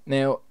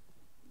 Now,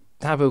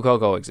 Tapu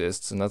Koko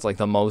exists, and that's like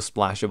the most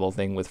splashable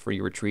thing with free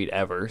retreat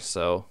ever,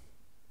 so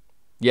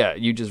yeah,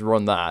 you just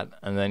run that,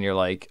 and then you're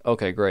like,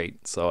 okay,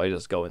 great, so I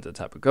just go into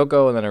Tapu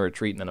Koko, and then I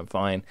retreat, and then I'm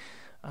fine.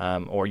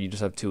 Or you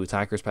just have 2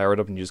 attackers powered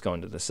up, and you just go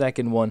into the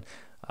second one.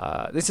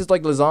 This is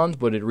like Lizond,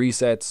 but it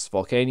resets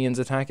Volcanian's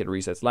attack, it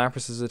resets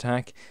Lapras's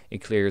attack, it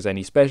clears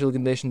any special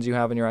conditions you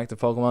have in your active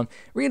Pokemon.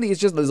 Really, it's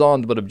just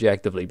Lizond, but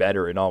objectively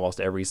better in almost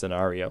every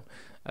scenario.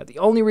 The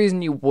only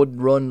reason you would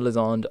run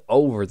Lizond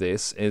over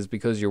this is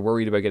because you're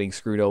worried about getting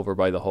screwed over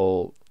by the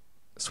whole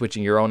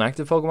switching your own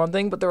active Pokemon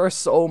thing, but there are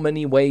so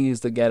many ways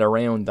to get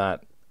around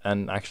that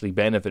and actually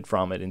benefit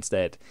from it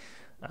instead.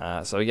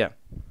 So yeah.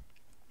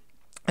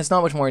 It's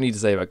not much more I need to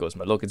say about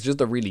Guzma. Look, it's just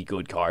a really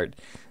good card.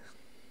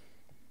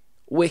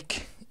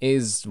 Wicke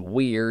is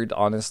weird,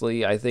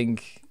 honestly. I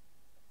think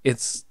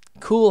it's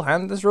cool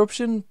hand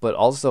disruption, but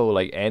also,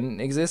 like, N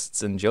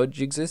exists, and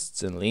Judge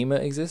exists, and Lima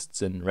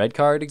exists, and Red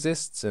Card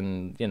exists,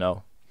 and, you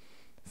know,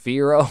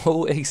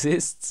 Firo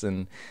exists,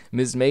 and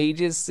Miss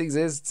Magus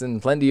exists,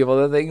 and plenty of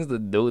other things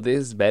that do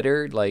this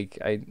better. Like,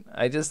 I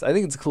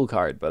think it's a cool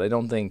card, but I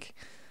don't think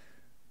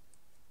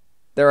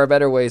there are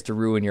better ways to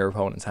ruin your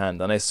opponent's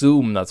hand, and I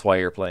assume that's why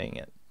you're playing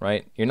it,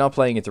 right? You're not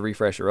playing it to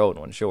refresh your own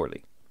one,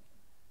 surely.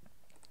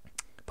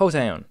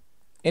 Potown.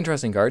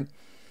 Interesting card.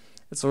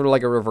 It's sort of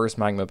like a reverse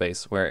Magma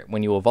base, where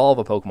when you evolve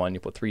a Pokemon, you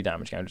put 3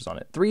 damage counters on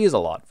it. 3 is a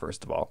lot,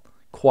 first of all.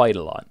 Quite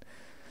a lot.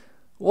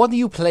 What do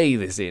you play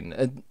this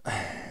in?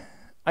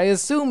 I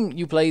assume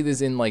you play this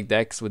in, like,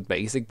 decks with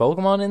basic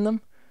Pokemon in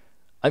them.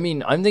 I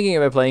mean, I'm thinking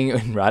about playing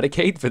it in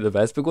Raticate for the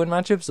Vespiquen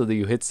matchup, so that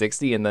you hit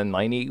 60 and then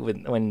 90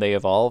 when they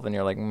evolve, and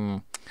you're like,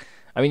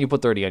 I mean, you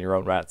put 30 on your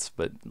own rats,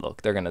 but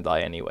look, they're going to die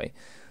anyway,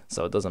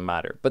 so it doesn't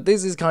matter. But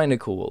this is kind of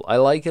cool. I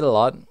like it a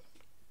lot,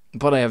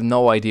 but I have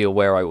no idea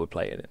where I would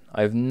play it in.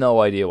 I have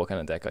no idea what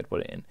kind of deck I'd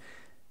put it in.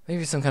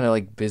 Maybe some kind of,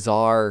 like,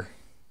 bizarre,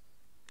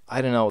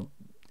 I don't know.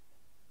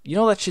 You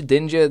know that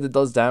Shedinja that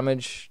does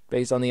damage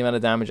based on the amount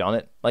of damage on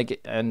it? Like,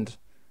 and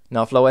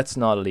no, Floette's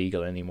not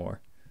illegal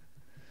anymore.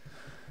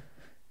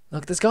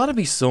 Look, there's got to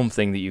be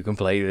something that you can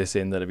play this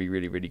in that'd be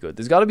really, really good.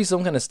 There's got to be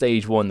some kind of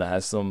stage 1 that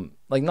has some,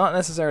 like, not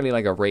necessarily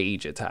like a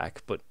rage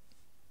attack, but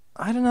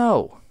I don't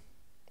know.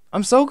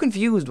 I'm so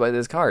confused by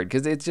this card,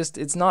 because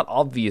it's not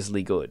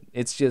obviously good.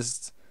 It's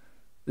just,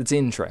 it's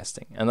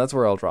interesting, and that's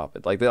where I'll drop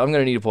it. Like, I'm going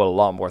to need to put a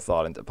lot more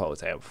thought into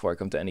Potown before I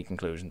come to any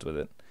conclusions with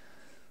it.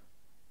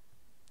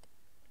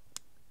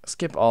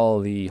 Skip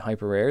all the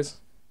hyper rares,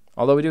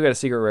 although we do get a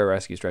secret rare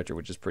rescue stretcher,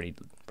 which is pretty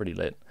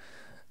lit.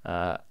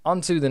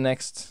 On to the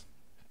next.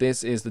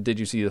 This is the Did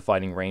You See the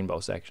Fighting Rainbow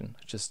section.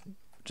 Just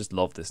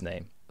love this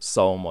name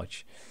so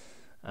much.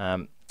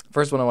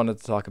 First one I wanted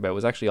to talk about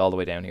was actually all the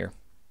way down here.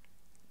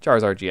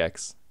 Charizard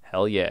GX.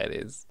 Hell yeah, it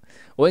is.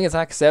 Wing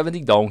attack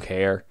 70, don't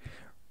care.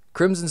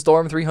 Crimson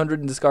Storm 300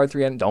 and discard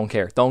 3, don't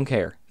care.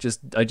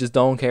 I just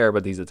don't care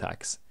about these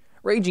attacks.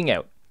 Raging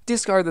Out.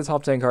 Discard the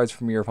top 10 cards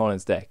from your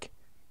opponent's deck.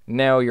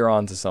 Now you're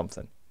on to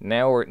something.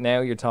 Now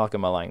you're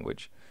talking my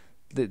language.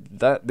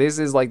 This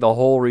is like the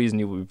whole reason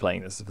you would be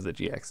playing this for the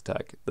GX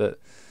attack.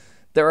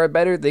 There are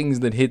better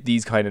things that hit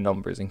these kind of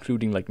numbers,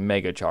 including like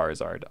Mega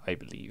Charizard,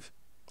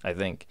 I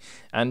think.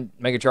 And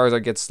Mega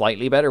Charizard gets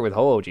slightly better with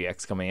Ho-Oh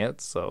GX coming out,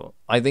 so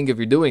I think if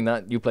you're doing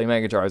that, you play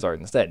Mega Charizard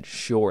instead,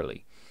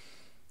 surely.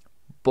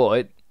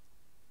 But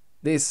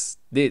this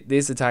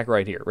attack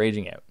right here,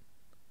 Raging Out,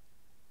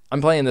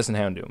 I'm playing this in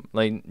Houndoom.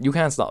 Like, you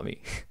can't stop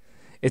me.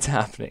 It's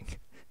happening.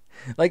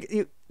 Like,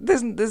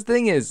 this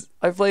thing is,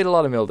 I've played a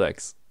lot of mill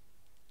decks.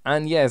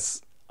 And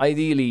yes,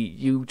 ideally,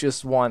 you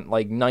just want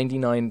like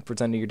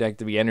 99% of your deck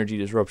to be energy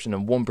disruption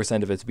and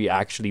 1% of it to be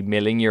actually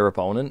milling your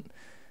opponent.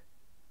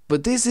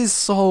 But this is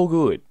so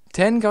good.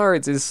 10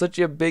 cards is such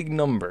a big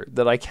number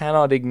that I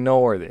cannot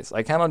ignore this.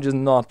 I cannot just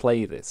not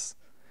play this.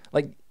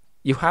 Like,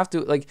 you have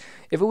to, like,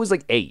 if it was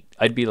like 8,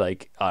 I'd be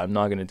like, I'm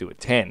not going to do it.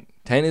 10.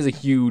 10 is a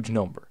huge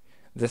number.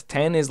 This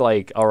 10 is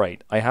like,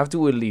 alright, I have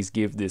to at least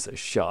give this a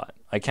shot.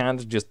 I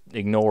can't just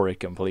ignore it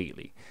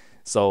completely.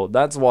 So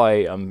that's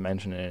why I'm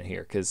mentioning it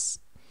here, because,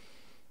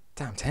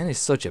 damn, 10 is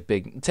such a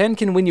big... 10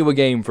 can win you a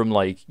game from,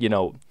 like, you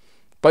know,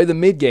 by the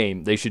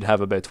mid-game, they should have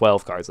about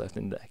 12 cards left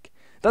in the deck.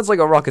 That's like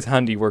a Rocket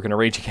Handy working a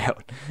Raging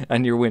Out,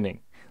 and you're winning.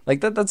 Like,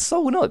 that's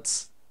so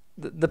nuts.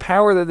 The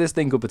power that this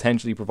thing could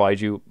potentially provide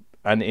you,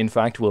 and in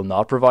fact will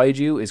not provide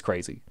you, is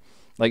crazy.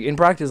 Like, in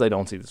practice, I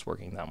don't see this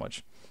working that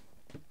much.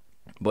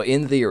 But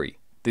in theory,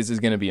 this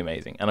is going to be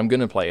amazing, and I'm going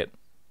to play it,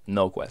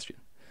 no question.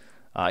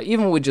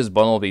 Even with just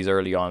Bunnelby's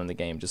early on in the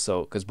game, just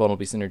so, because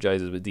Bunnelby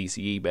synergizes with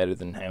DCE better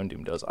than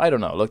Houndoom does. I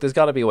don't know. Look, there's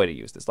got to be a way to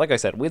use this. Like I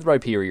said, with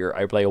Rhyperior,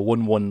 I play a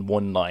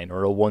 1-1-1 line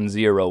or a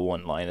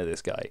 1-0-1 line of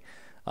this guy.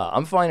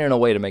 I'm finding a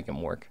way to make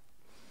him work.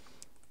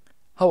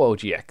 Ho-Oh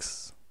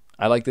GX.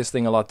 I like this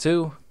thing a lot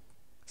too.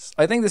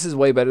 I think this is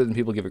way better than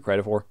people give it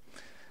credit for.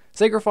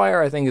 Sacred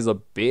Fire, I think, is a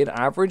bit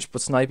average,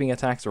 but sniping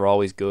attacks are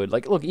always good.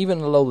 Like, look, even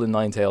Alolan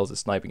Ninetales'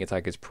 sniping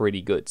attack is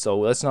pretty good, so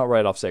let's not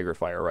write off Sacred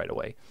Fire right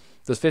away.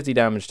 Does 50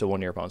 damage to one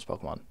of your opponent's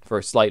Pokemon,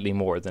 for slightly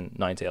more than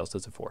Ninetales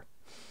does it for.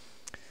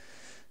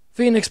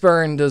 Phoenix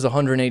Burn does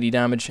 180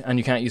 damage, and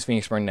you can't use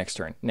Phoenix Burn next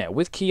turn. Now,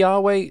 with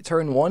Kiawe,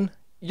 turn 1,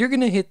 you're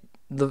going to hit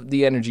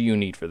the energy you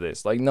need for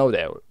this, like, no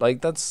doubt.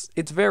 Like,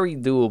 it's very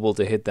doable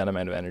to hit that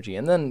amount of energy,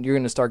 and then you're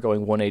going to start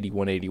going 180,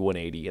 180,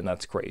 180, and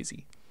that's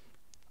crazy.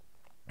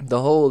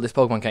 This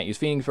Pokemon can't use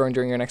Phoenix Burn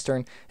during your next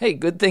turn. Hey,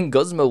 good thing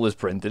Guzma was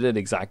printed at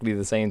exactly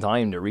the same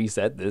time to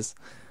reset this.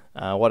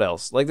 What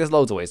else? Like, there's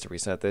loads of ways to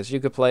reset this.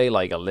 You could play,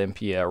 like,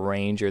 Olympia,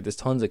 Ranger. There's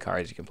tons of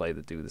cards you can play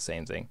that do the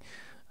same thing.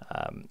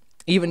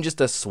 Even just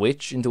a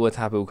switch into a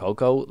Tapu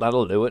Koko,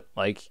 that'll do it.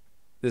 Like,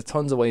 there's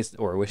tons of ways,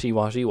 or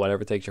Wishy-Washy,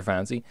 whatever takes your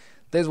fancy.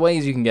 There's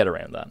ways you can get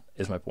around that,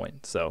 is my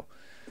point. So,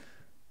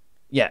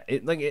 yeah,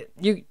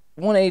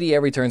 180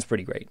 every turn's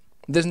pretty great.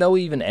 There's no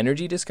even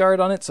energy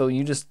discard on it, so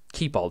you just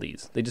keep all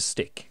these. They just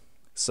stick.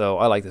 So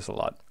I like this a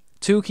lot.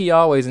 2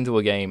 Kiawes into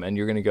a game, and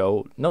you're going to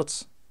go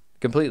nuts.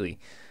 Completely.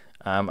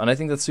 And I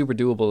think that's super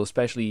doable,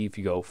 especially if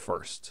you go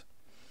first.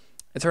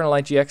 Eternal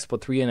Light GX,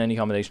 put 3 in any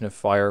combination of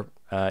Fire,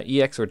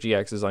 EX or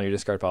GXs on your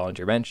discard pile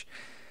onto your bench.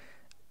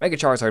 Mega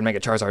Charizard,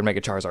 Mega Charizard,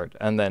 Mega Charizard.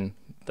 And then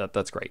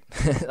that's great.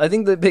 I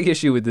think the big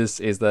issue with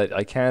this is that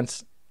I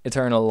can't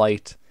Eternal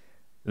Light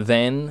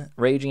then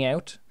Raging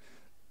Out.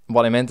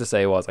 What I meant to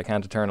say was I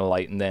can't Eternal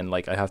Light and then,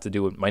 like, I have to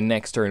do it. My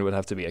next turn would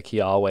have to be a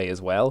Kiawe as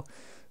well.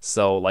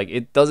 So, like,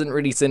 it doesn't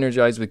really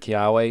synergize with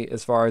Kiawe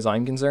as far as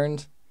I'm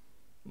concerned.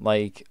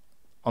 Like,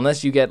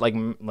 unless you get, like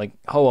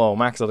Ho-Oh,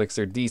 Max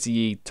Elixir,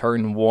 DCE,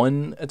 turn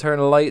 1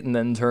 Eternal Light and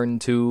then turn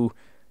 2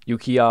 you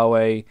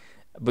Kiawe,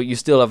 but you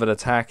still have it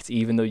attacked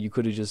even though you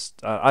could have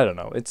just... I don't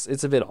know.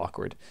 It's a bit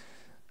awkward.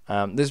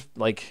 There's,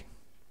 like...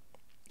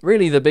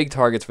 Really, the big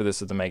targets for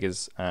this are the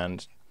Megas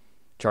and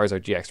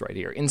Charizard GX right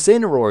here.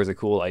 Incineroar is a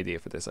cool idea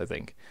for this, I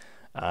think.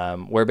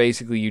 Where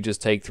basically you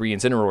just take 3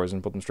 Incineroars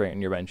and put them straight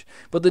on your bench.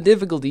 But the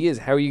difficulty is,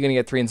 how are you going to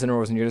get 3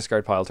 Incineroars in your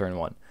discard pile turn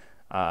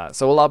 1?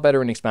 So a lot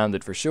better in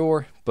Expanded for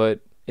sure, but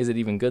is it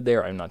even good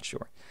there? I'm not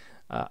sure.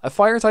 A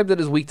fire type that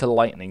is weak to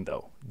lightning,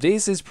 though.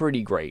 This is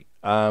pretty great.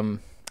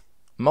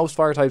 Most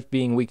fire types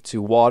being weak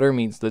to water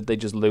means that they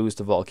just lose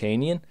to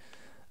Volcanion.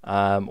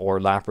 Or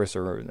Lapras,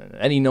 or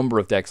any number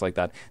of decks like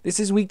that. This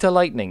is weak to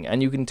lightning,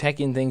 and you can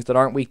tech in things that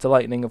aren't weak to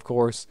lightning, of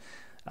course.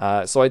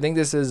 So I think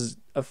this is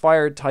a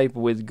fire type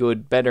with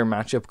better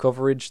matchup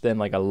coverage than,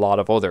 like, a lot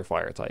of other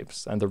fire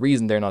types. And the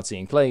reason they're not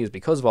seeing play is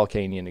because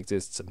Volcanion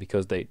exists and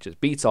because they just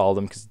beats all of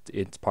them because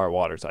it's part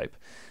water type.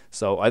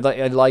 So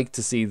I'd like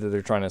to see that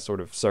they're trying to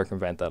sort of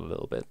circumvent that a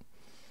little bit.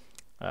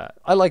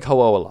 I like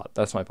Ho-Oh a lot.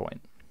 That's my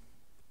point.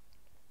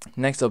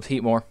 Next up,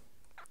 Heatmor.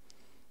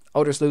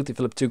 Outer Sleuth, you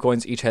flip 2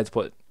 coins, each head to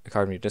put a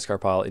card from your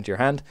discard pile into your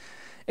hand.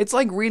 It's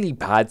like really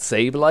bad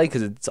Sableye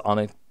because it's on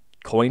a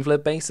coin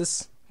flip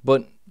basis,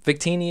 but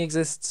Victini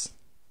exists.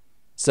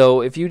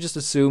 So if you just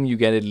assume you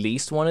get at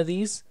least one of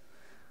these,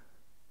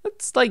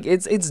 it's like,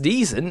 it's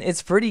decent,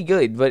 it's pretty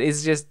good, but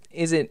it's just,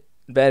 is it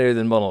better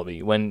than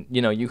Bunnelby when,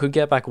 you know, you could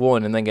get back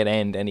 1 and then get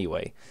End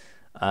anyway?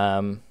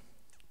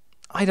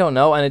 I don't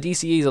know, and a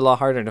DCE is a lot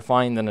harder to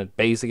find than a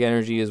basic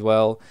energy as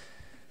well.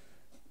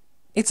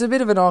 It's a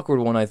bit of an awkward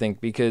one, I think,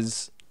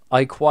 because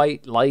I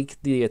quite like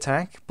the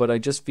attack, but I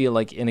just feel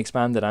like in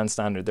Expanded and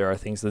Standard there are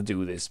things that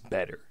do this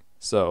better.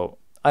 So,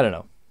 I don't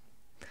know.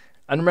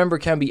 And remember,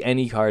 it can be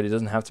any card, it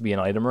doesn't have to be an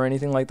item or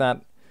anything like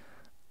that.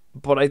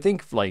 But I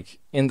think, like,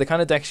 in the kind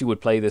of decks you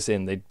would play this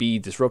in, they'd be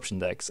disruption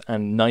decks,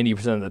 and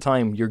 90% of the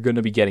time you're going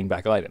to be getting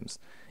back items.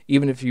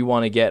 Even if you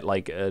want to get,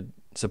 like, a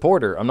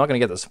supporter, I'm not going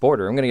to get the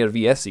supporter, I'm going to get a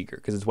VS Seeker,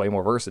 because it's way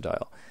more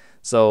versatile.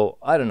 So,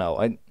 I don't know,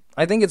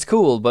 I think it's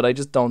cool, but I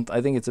just don't...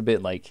 I think it's a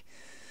bit, like...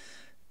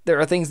 there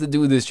are things that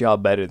do this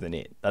job better than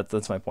it.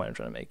 That's my point I'm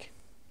trying to make.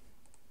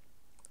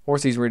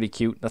 Horsey's really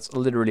cute. That's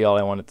literally all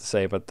I wanted to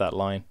say about that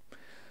line.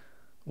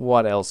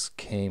 What else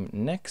came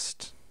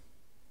next?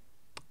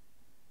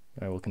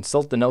 I will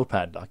consult the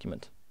notepad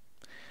document.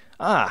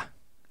 Ah,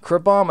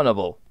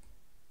 Crabominable.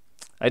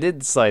 I did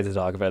decide to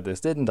talk about this,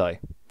 didn't I?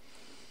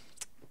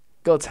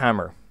 Guts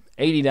Hammer.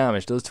 80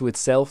 damage. Does to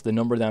itself the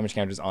number of damage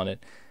counters on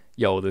it.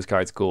 Yo, this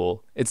card's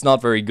cool. It's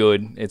not very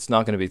good. It's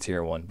not going to be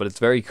tier 1, but it's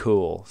very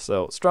cool.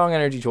 So, strong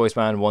energy choice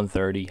band,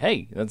 130.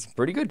 Hey, that's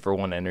pretty good for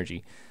 1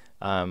 energy.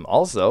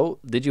 Also,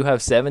 did you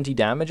have 70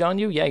 damage on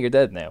you? Yeah, you're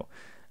dead now.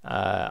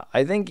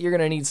 I think you're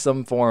going to need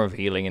some form of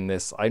healing in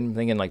this. I'm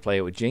thinking like play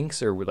it with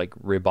Jinx or with like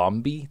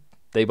Ribombee.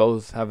 They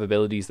both have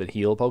abilities that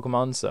heal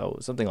Pokemon, so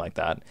something like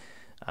that.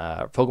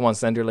 Pokemon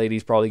Center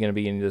Lady's probably going to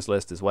be in this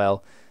list as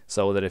well,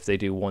 so that if they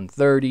do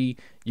 130,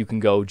 you can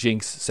go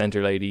Jinx,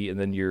 Center Lady, and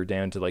then you're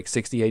down to like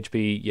 60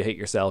 HP, you hit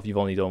yourself, you've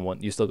only done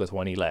 1, you still got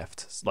 20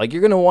 left. Like, you're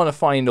going to want to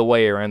find a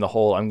way around the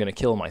whole I'm going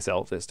to kill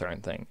myself this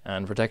turn thing,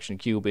 and Protection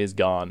Cube is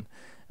gone,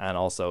 and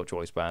also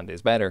Choice Band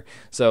is better.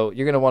 So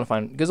you're going to want to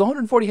find, because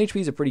 140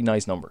 HP is a pretty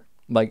nice number.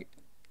 Like,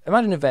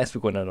 imagine if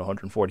Vespiq went at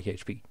 140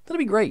 HP. That'd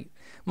be great.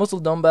 Muscle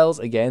Dumbbells,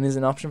 again, is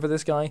an option for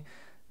this guy,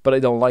 but I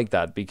don't like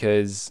that,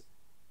 because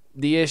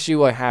the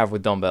issue I have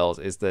with Dumbbells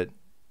is that,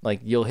 like,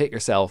 you'll hit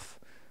yourself,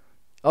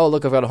 oh,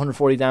 look, I've got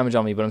 140 damage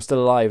on me, but I'm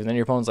still alive, and then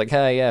your opponent's like,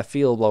 hey, yeah,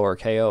 Field Blower,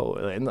 KO.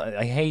 And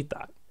I hate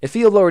that. If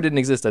Field Blower didn't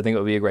exist, I think it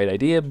would be a great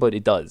idea, but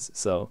it does,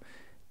 so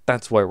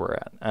that's where we're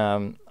at.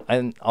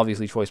 And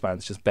obviously Choice Band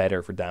is just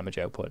better for damage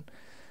output.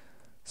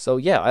 So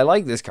yeah, I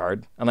like this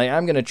card, and I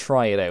am going to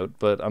try it out,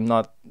 but I'm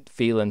not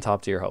feeling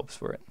top tier hopes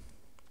for it.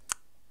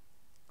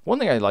 One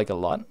thing I like a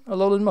lot,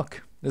 Alolan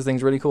Muk. This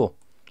thing's really cool.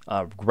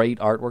 Great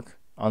artwork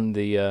on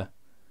the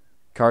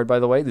card, by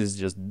the way. This is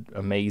just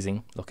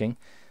amazing looking.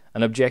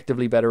 An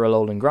objectively better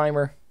Alolan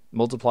Grimer.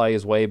 Multiply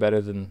is way better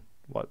than,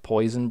 what,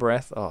 Poison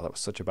Breath? Oh, that was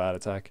such a bad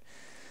attack.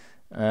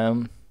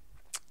 Alolan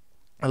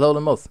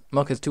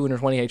Muk has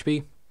 220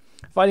 HP.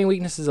 Fighting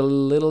weakness is a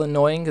little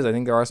annoying, because I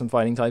think there are some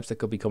fighting types that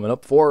could be coming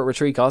up. 4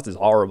 retreat cost is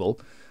horrible,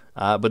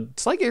 but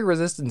Psychic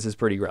Resistance is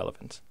pretty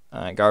relevant.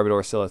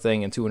 Gardevoir is still a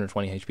thing, and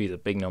 220 HP is a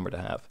big number to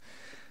have.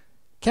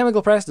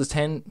 Chemical Press does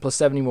 10 plus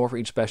 70 more for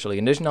each special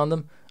condition on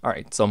them.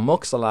 Alright, so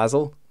Muk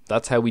Salazzle,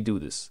 that's how we do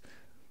this.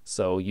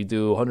 So you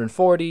do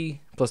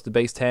 140, plus the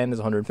base 10 is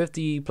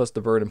 150, plus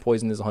the Bird and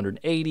Poison is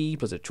 180,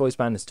 plus a Choice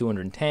Band is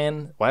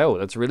 210. Wow,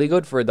 that's really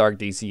good for a Dark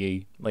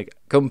DCE. Like,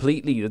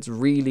 completely, that's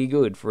really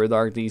good for a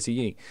Dark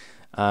DCE.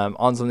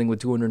 On something with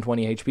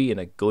 220 HP and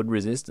a good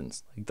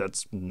resistance. Like,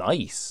 that's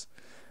nice.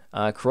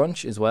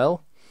 Crunch as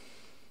well.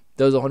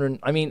 Does 100.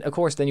 I mean, of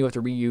course, then you have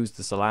to reuse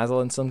the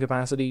Salazzle in some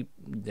capacity.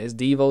 There's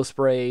Devo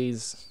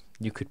sprays.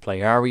 You could play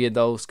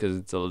Ariados because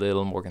it's a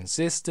little more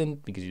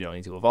consistent because you don't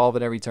need to evolve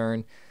it every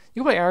turn.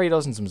 You can play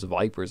Ariados and some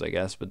Sevipers, I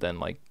guess, but then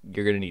like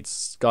you're gonna need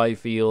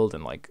Skyfield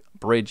and like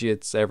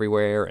Bridgets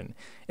everywhere, and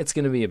it's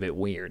gonna be a bit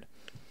weird.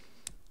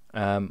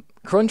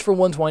 Crunch for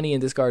 120 and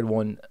discard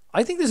 1.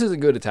 I think this is a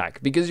good attack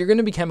because you're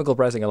gonna be chemical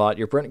pressing a lot.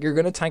 You're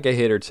gonna tank a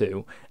hit or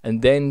two,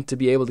 and then to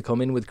be able to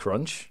come in with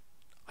Crunch,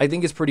 I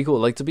think it's pretty cool.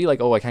 Like, to be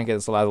like, oh, I can't get a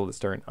Salazzle this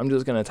turn, I'm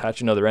just going to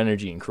attach another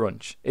energy and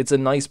Crunch. It's a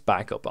nice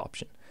backup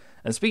option.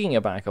 And speaking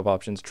of backup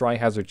options,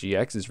 Trihazzard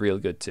GX is real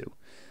good too.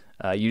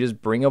 You just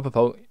bring up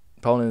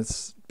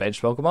opponent's bench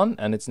Pokemon,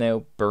 and it's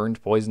now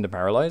burned, poisoned, and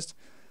paralyzed.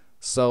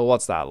 So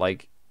what's that?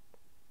 Like,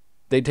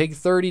 they take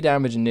 30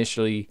 damage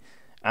initially,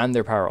 and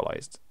they're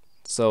paralyzed.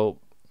 So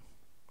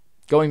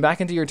going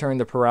back into your turn,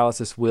 the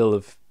paralysis will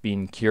have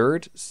been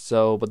cured.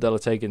 So, but they'll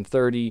have taken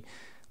 30.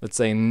 Let's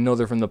say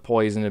another from the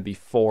poison, it'd be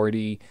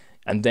 40,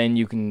 and then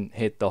you can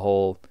hit the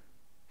whole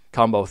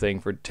combo thing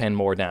for 10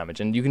 more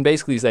damage. And you can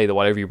basically say that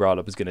whatever you brought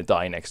up is going to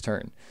die next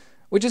turn,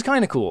 which is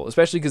kind of cool,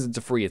 especially because it's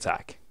a free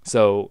attack.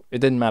 So it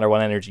didn't matter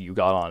what energy you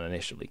got on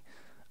initially.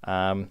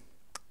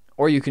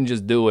 Or you can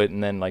just do it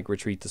and then like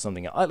retreat to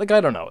something else. Like,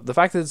 I don't know. The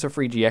fact that it's a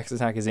free GX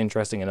attack is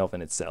interesting enough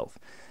in itself.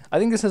 I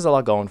think this has a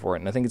lot going for it,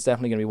 and I think it's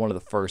definitely going to be one of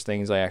the first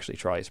things I actually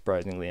try,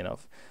 surprisingly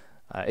enough.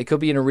 It could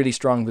be in a really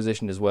strong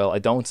position as well. I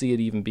don't see it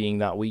even being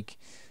that weak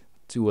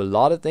to a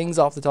lot of things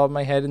off the top of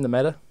my head in the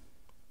meta.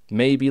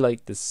 Maybe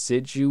like the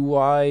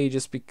Decidueye,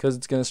 just because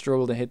it's going to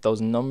struggle to hit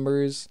those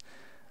numbers.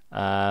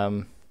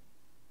 But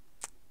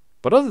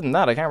other than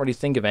that, I can't really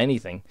think of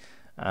anything.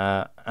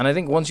 And I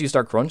think once you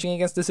start crunching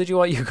against the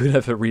Decidueye, you could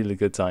have a really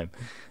good time.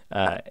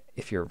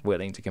 If you're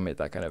willing to commit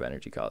that kind of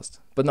energy cost.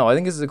 But no, I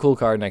think this is a cool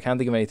card, and I can't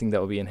think of anything that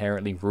would be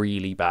inherently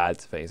really bad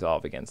to face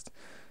off against.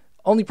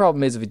 Only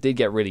problem is if it did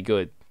get really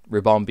good,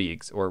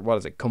 Ribombee, or what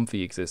is it,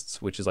 Comfey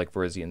exists, which is like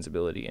Virizian's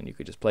ability, and you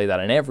could just play that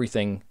in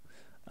everything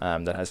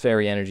that has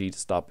fairy energy to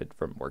stop it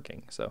from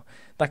working. So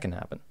that can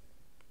happen.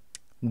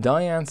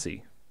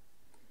 Diancie.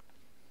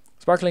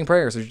 Sparkling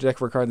Prayer. Search your deck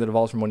for a card that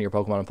evolves from one of your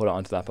Pokemon and put it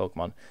onto that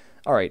Pokemon.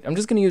 Alright, I'm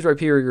just going to use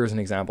Rhyperior as an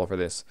example for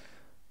this.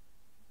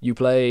 You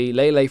play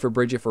Lele for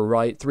Bridget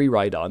for 3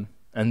 Rhydon,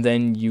 and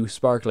then you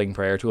Sparkling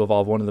Prayer to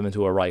evolve one of them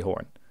into a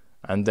Rhyhorn.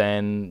 And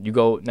then you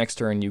go, next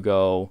turn you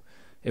go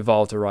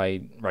evolve to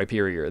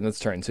Rhyperior, and that's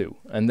turn 2.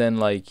 And then,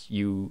 like,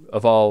 you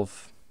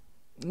evolve...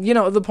 You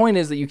know, the point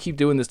is that you keep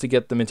doing this to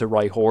get them into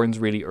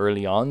Rhyhorns really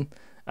early on,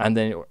 and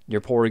then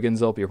your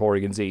Porygon's up, your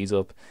Porygon Z's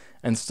up,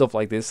 and stuff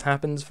like this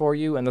happens for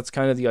you, and that's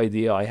kind of the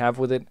idea I have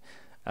with it.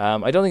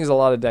 I don't think there's a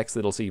lot of decks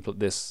that'll see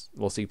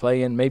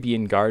play in. Maybe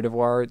in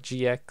Gardevoir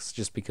GX,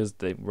 just because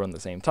they run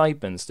the same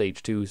type, and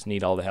Stage 2s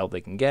need all the help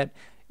they can get,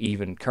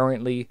 even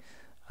currently.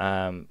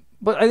 But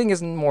I think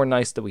it's more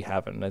nice that we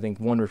haven't. I think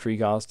 1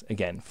 retreat cost,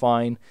 again,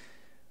 fine.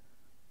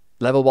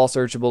 Level ball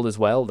searchable as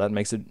well. That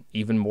makes it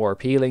even more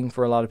appealing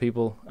for a lot of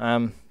people.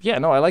 Yeah,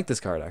 no, I like this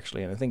card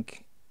actually, and I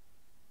think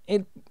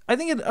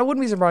I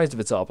wouldn't be surprised if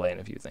it saw play in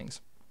a few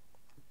things.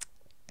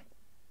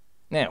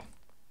 Now,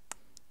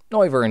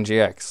 Noivern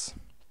GX.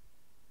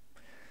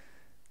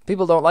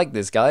 People don't like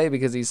this guy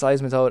because he's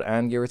Seismitoad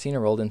and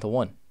Giratina rolled into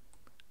one.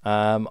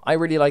 I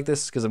really like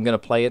this because I'm going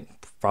to play it,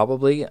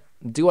 probably.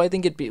 Do I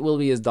think it will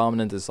be as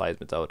dominant as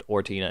Seismitoad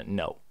or Tina?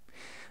 No.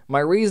 My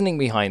reasoning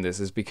behind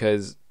this is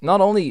because, not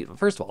only,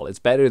 first of all, it's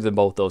better than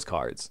both those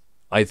cards,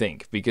 I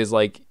think. Because,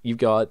 like, you've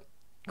got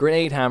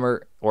Grenade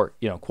Hammer, or,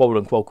 you know,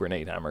 quote-unquote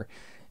Grenade Hammer.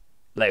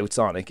 Loud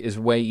Sonic is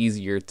way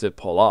easier to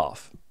pull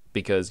off,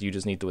 because you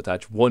just need to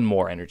attach one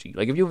more energy.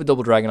 Like, if you have a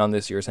Double Dragon on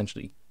this, you're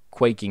essentially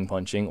Quaking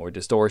Punching or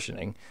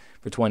Distortioning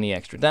for 20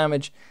 extra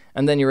damage,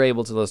 and then you're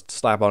able to just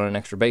slap on an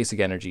extra basic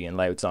energy in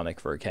Loud Sonic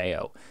for a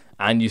KO,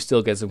 and you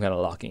still get some kind of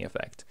locking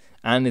effect.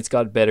 And it's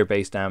got better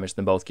base damage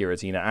than both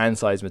Giratina and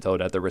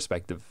Seismitoad at their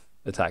respective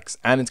attacks,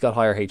 and it's got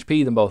higher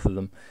HP than both of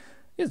them.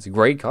 It's a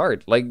great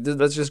card. Like,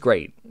 that's just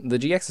great. The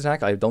GX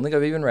attack, I don't think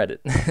I've even read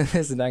it.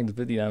 This attack does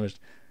 50 damage.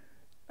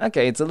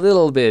 Okay, it's a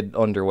little bit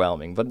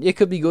underwhelming, but it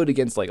could be good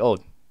against, like, oh,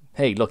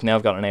 hey, look, now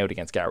I've got an out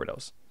against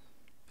Gyarados.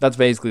 That's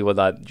basically what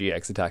that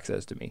GX attack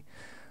says to me.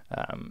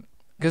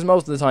 Because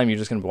most of the time, you're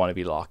just going to want to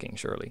be locking,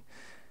 surely.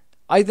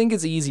 I think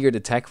it's easier to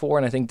tech for,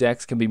 and I think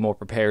decks can be more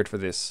prepared for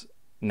this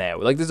now.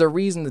 Like, there's a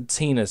reason that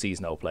Tina sees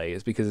no play,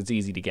 is because it's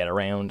easy to get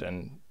around,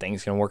 and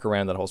things can work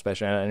around that whole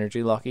special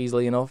energy lock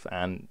easily enough,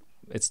 and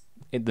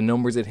the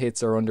numbers it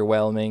hits are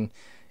underwhelming.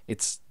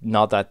 It's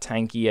not that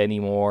tanky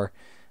anymore.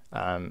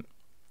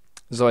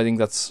 So I think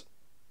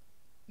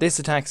this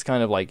attack's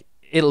kind of like,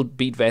 it'll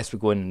beat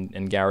Vespiquen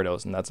and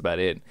Gyarados, and that's about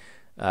it.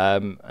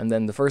 And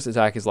then the first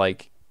attack is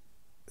like,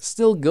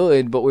 still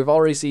good, but we've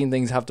already seen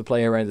things have to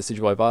play around the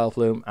Decidueye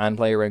Vileplume and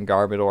play around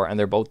Garbodor, and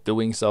they're both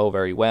doing so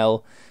very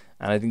well,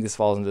 and I think this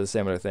falls into a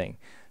similar thing.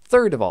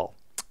 Third of all,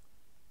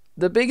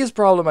 the biggest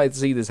problem I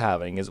see this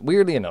having is,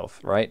 weirdly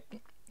enough, right,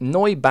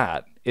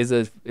 Noibat is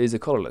a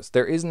colorless.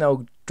 There is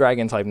no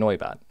dragon-type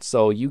Noibat,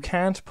 so you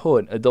can't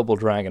put a double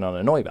dragon on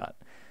a Noibat.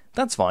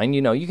 That's fine,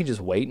 you know, you can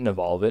just wait and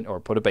evolve it,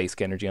 or put a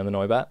basic energy on the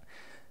Noibat.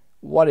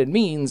 What it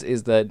means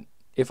is that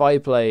if I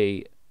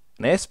play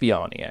an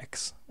Espeon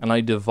EX, and I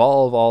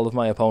devolve all of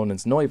my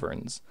opponent's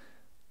Noivern,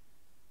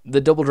 the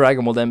double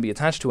dragon will then be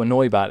attached to a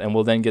Noibat and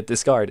will then get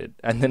discarded,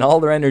 and then all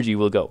their energy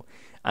will go.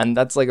 And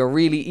that's like a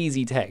really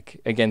easy tech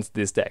against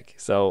this deck.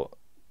 So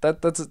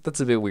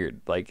that's a bit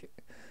weird. Like,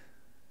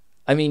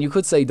 I mean, you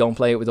could say don't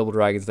play it with double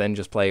dragons, then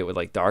just play it with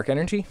like dark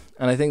energy,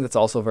 and I think that's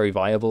also very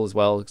viable as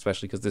well,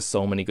 especially because there's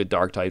so many good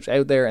dark types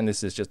out there, and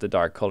this is just a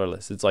dark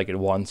colorless. It's like it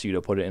wants you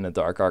to put it in a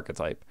dark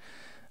archetype.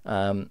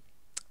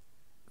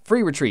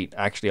 Free Retreat,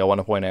 actually, I want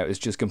to point out, is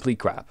just complete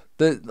crap.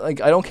 I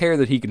don't care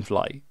that he can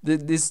fly.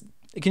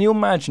 Can you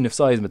imagine if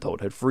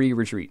Seismitoad had Free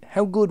Retreat?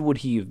 How good would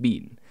he have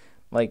been?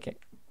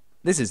 Like,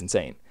 this is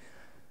insane.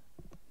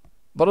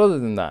 But other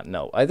than that,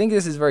 no. I think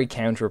this is very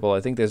counterable.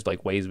 I think there's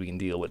like ways we can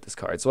deal with this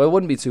card. So I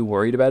wouldn't be too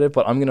worried about it,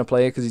 but I'm going to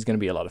play it because he's going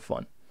to be a lot of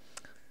fun.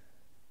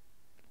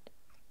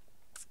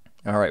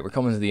 Alright, we're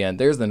coming to the end.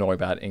 There's the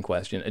Noibat in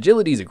question.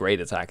 Agility is a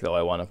great attack, though,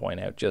 I want to point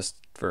out, just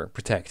for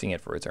protecting it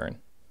for a turn.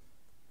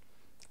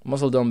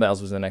 Muscle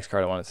Dumbbells was the next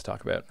card I wanted to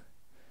talk about.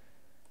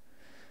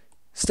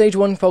 Stage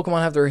 1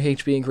 Pokemon have their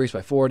HP increased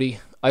by 40.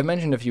 I've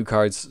mentioned a few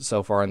cards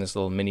so far in this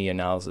little mini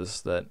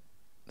analysis that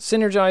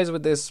synergize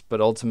with this,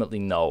 but ultimately,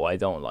 no, I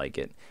don't like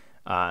it.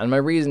 And my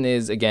reason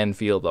is, again,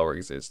 Field Blower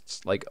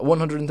exists. Like,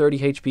 130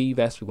 HP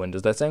Vespiquen,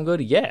 does that sound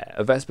good? Yeah,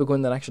 a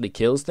Vespiquen that actually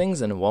kills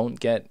things and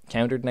won't get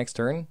countered next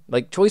turn.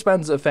 Like, Choice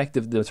Band's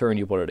effective the turn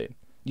you put it in.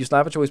 You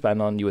slap a Choice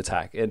Band on, you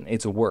attack, and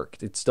it's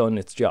worked. It's done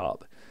its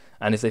job.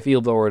 And if they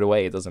Field Blower it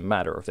away, it doesn't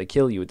matter. Or if they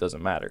kill you, it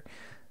doesn't matter.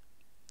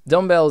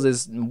 Dumbbells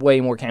is way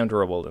more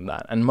counterable than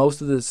that. And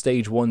most of the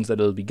stage 1s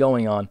that it'll be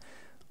going on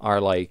are,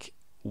 like,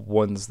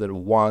 ones that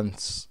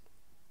want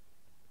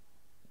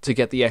to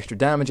get the extra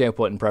damage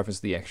output in preference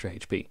to the extra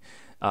HP.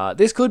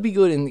 This could be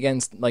good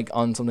against, like,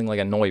 on something like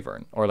a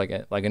Noivern, or like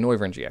a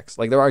Noivern GX.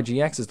 Like, there are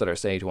GXs that are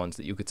stage 1s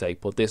that you could say,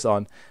 put this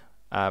on.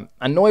 And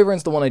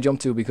Noivern's the one I jump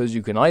to because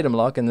you can item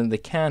lock, and then they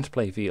can't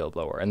play Field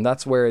Blower, and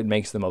that's where it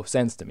makes the most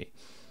sense to me.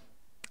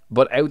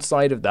 But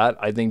outside of that,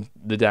 I think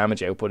the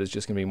damage output is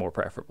just going to be more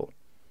preferable.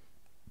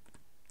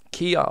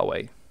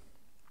 Kiawe.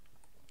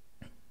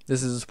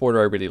 This is a supporter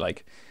I really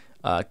like,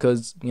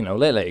 because, you know,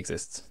 Lele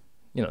exists.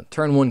 You know,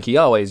 turn 1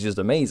 Kiawe is just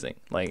amazing.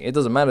 Like, it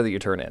doesn't matter that your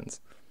turn ends.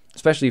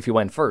 Especially if you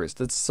went first.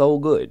 That's so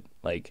good.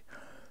 Like,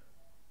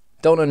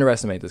 Don't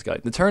underestimate this guy.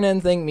 The turn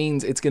end thing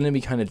means it's going to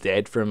be kind of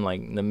dead from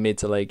like the mid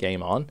to late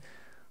game on.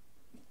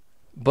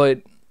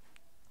 But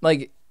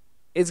like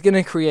it's going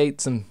to create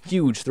some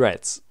huge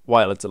threats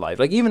while it's alive.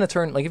 Like even a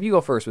turn, like if you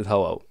go first with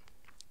Ho-Oh,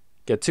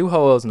 get 2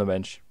 Ho-Ohs on the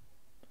bench,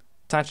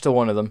 attach to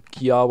one of them,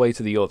 Kiawe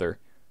to the other.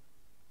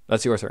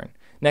 That's your turn.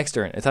 Next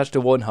turn, attach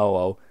to 1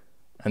 Ho-Oh,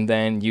 and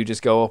then you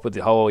just go up with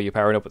the Ho-Oh, you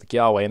power it up with the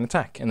Kiawe and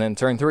attack. And then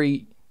turn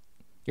 3,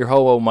 your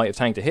Ho-Oh might have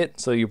tanked a hit,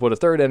 so you put a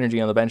 3rd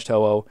energy on the bench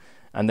Ho-Oh,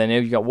 and then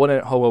if you got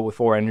 1 Ho-Oh with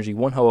 4 energy,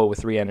 1 Ho-Oh with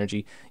 3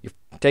 energy, you've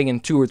taken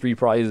 2 or 3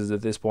 prizes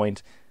at this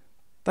point.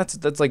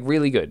 That's like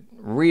really good.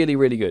 Really,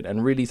 really good,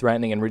 and really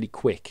threatening and really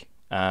quick.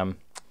 Not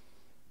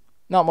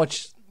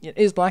much.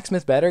 Is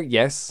Blacksmith better?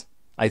 Yes,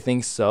 I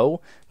think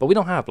so, but we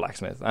don't have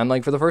Blacksmith. And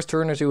like for the first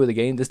turn or 2 of the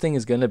game, this thing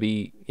is going to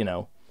be, you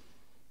know,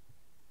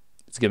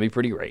 it's going to be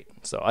pretty great.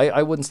 So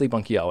I wouldn't sleep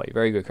on Kiawe.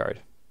 Very good card.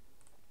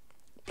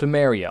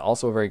 Plumeria,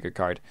 also a very good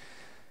card.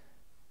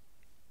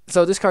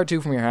 So discard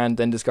 2 from your hand,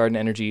 then discard an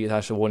energy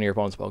attached to 1 of your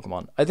opponent's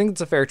Pokemon. I think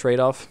it's a fair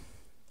trade-off.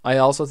 I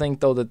also think,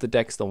 though, that the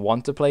decks that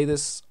want to play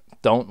this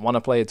don't want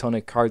to play a ton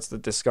of cards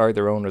that discard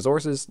their own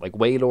resources, like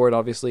Wailord,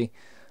 obviously,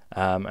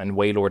 and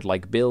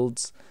Wailord-like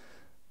builds.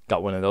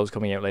 Got one of those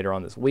coming out later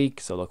on this week,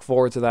 so look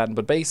forward to that.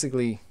 But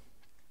basically,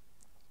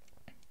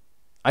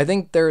 I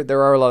think there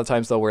are a lot of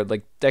times, though, where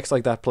like decks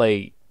like that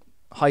play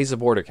high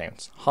supporter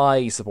counts,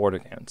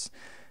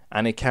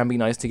 and it can be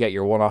nice to get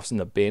your one-offs in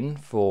the bin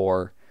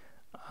for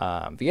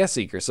VS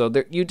Seeker. So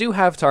there, you do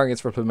have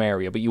targets for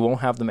Plumeria, but you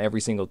won't have them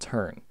every single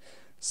turn.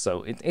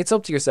 So it's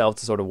up to yourself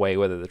to sort of weigh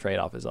whether the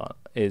trade-off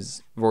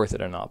is worth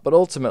it or not. But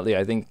ultimately,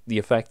 I think the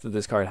effect that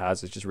this card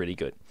has is just really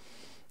good.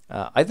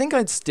 I think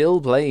I'd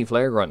still play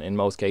Flare Grunt in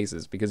most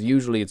cases, because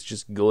usually it's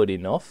just good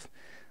enough.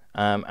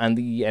 And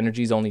the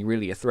energy is only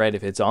really a threat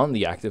if it's on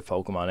the active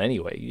Pokemon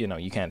anyway. You know,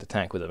 you can't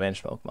attack with a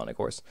bench Pokemon, of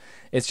course.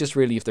 It's just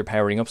really if they're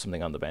powering up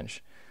something on the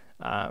bench.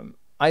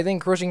 I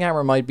think Crushing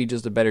Hammer might be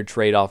just a better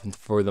trade-off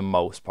for the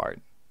most part.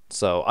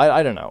 So,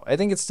 I don't know. I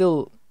think it's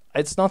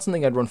not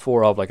something I'd run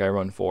 4 of like I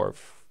run 4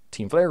 of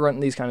Team Flare Grunt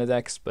in these kind of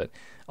decks, but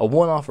a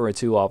 1-off or a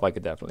 2-off I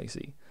could definitely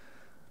see.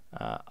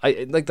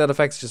 I like that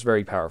effect's just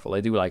very powerful.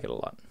 I do like it a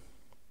lot.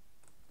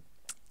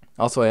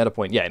 Also, I had a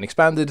point. Yeah, an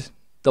expanded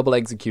double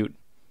execute.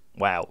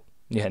 Wow.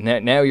 Yeah,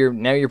 now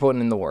you're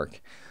putting in the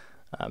work.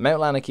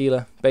 Mount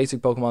Lanakila,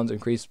 basic Pokemon's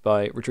increased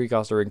by retreat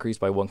cost are increased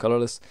by 1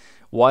 colorless.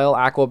 While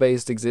Aqua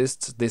based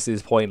exists, this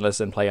is pointless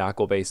and play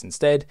Aqua based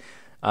instead.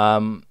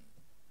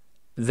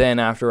 Then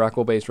after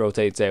Aqua based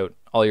rotates out,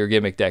 all your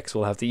gimmick decks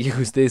will have to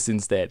use this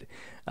instead.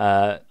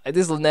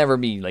 This will never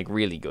be like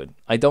really good.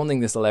 I don't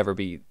think this will ever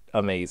be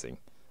amazing.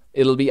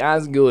 It'll be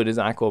as good as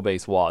Aqua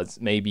based was,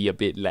 maybe a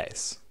bit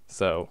less.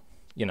 So,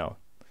 you know,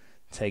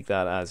 take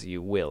that as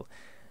you will.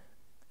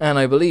 And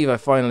I believe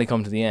I've finally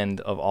come to the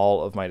end of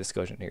all of my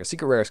discussion here.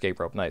 Secret Rare Escape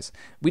Rope, nice.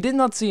 We did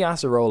not see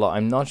Acerola.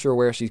 I'm not sure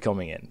where she's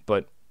coming in,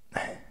 but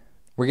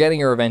we're getting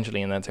her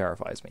eventually, and that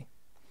terrifies me.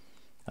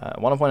 I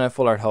want to point out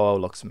Full Art Ho-Oh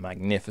looks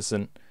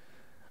magnificent.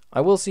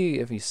 I will see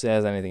if he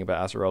says anything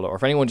about Acerola, or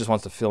if anyone just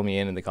wants to fill me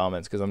in the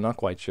comments, because I'm not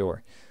quite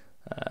sure.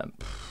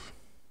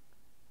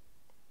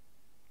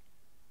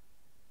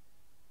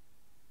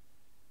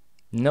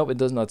 Nope, it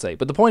does not say.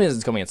 But the point is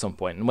it's coming at some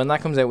point. And when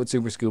that comes out with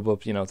Super Scoop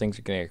Up, you know, things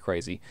are going to get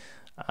crazy.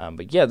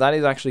 But yeah, that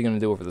is actually going to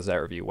do it for the set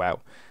review.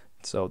 Wow.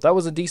 So that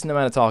was a decent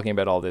amount of talking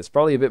about all this.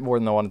 Probably a bit more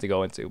than I wanted to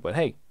go into. But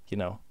hey, you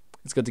know,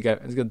 it's good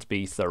to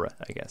be thorough,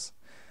 I guess.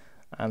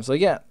 So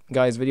yeah,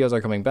 guys, videos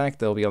are coming back.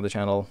 They'll be on the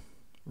channel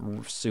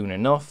soon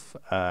enough.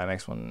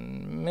 Next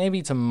one,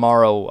 maybe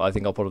tomorrow, I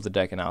think I'll put up the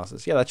deck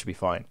analysis. Yeah, that should be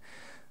fine.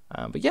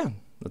 But yeah,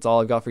 that's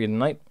all I've got for you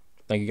tonight.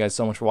 Thank you guys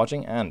so much for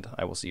watching, and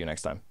I will see you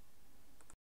next time.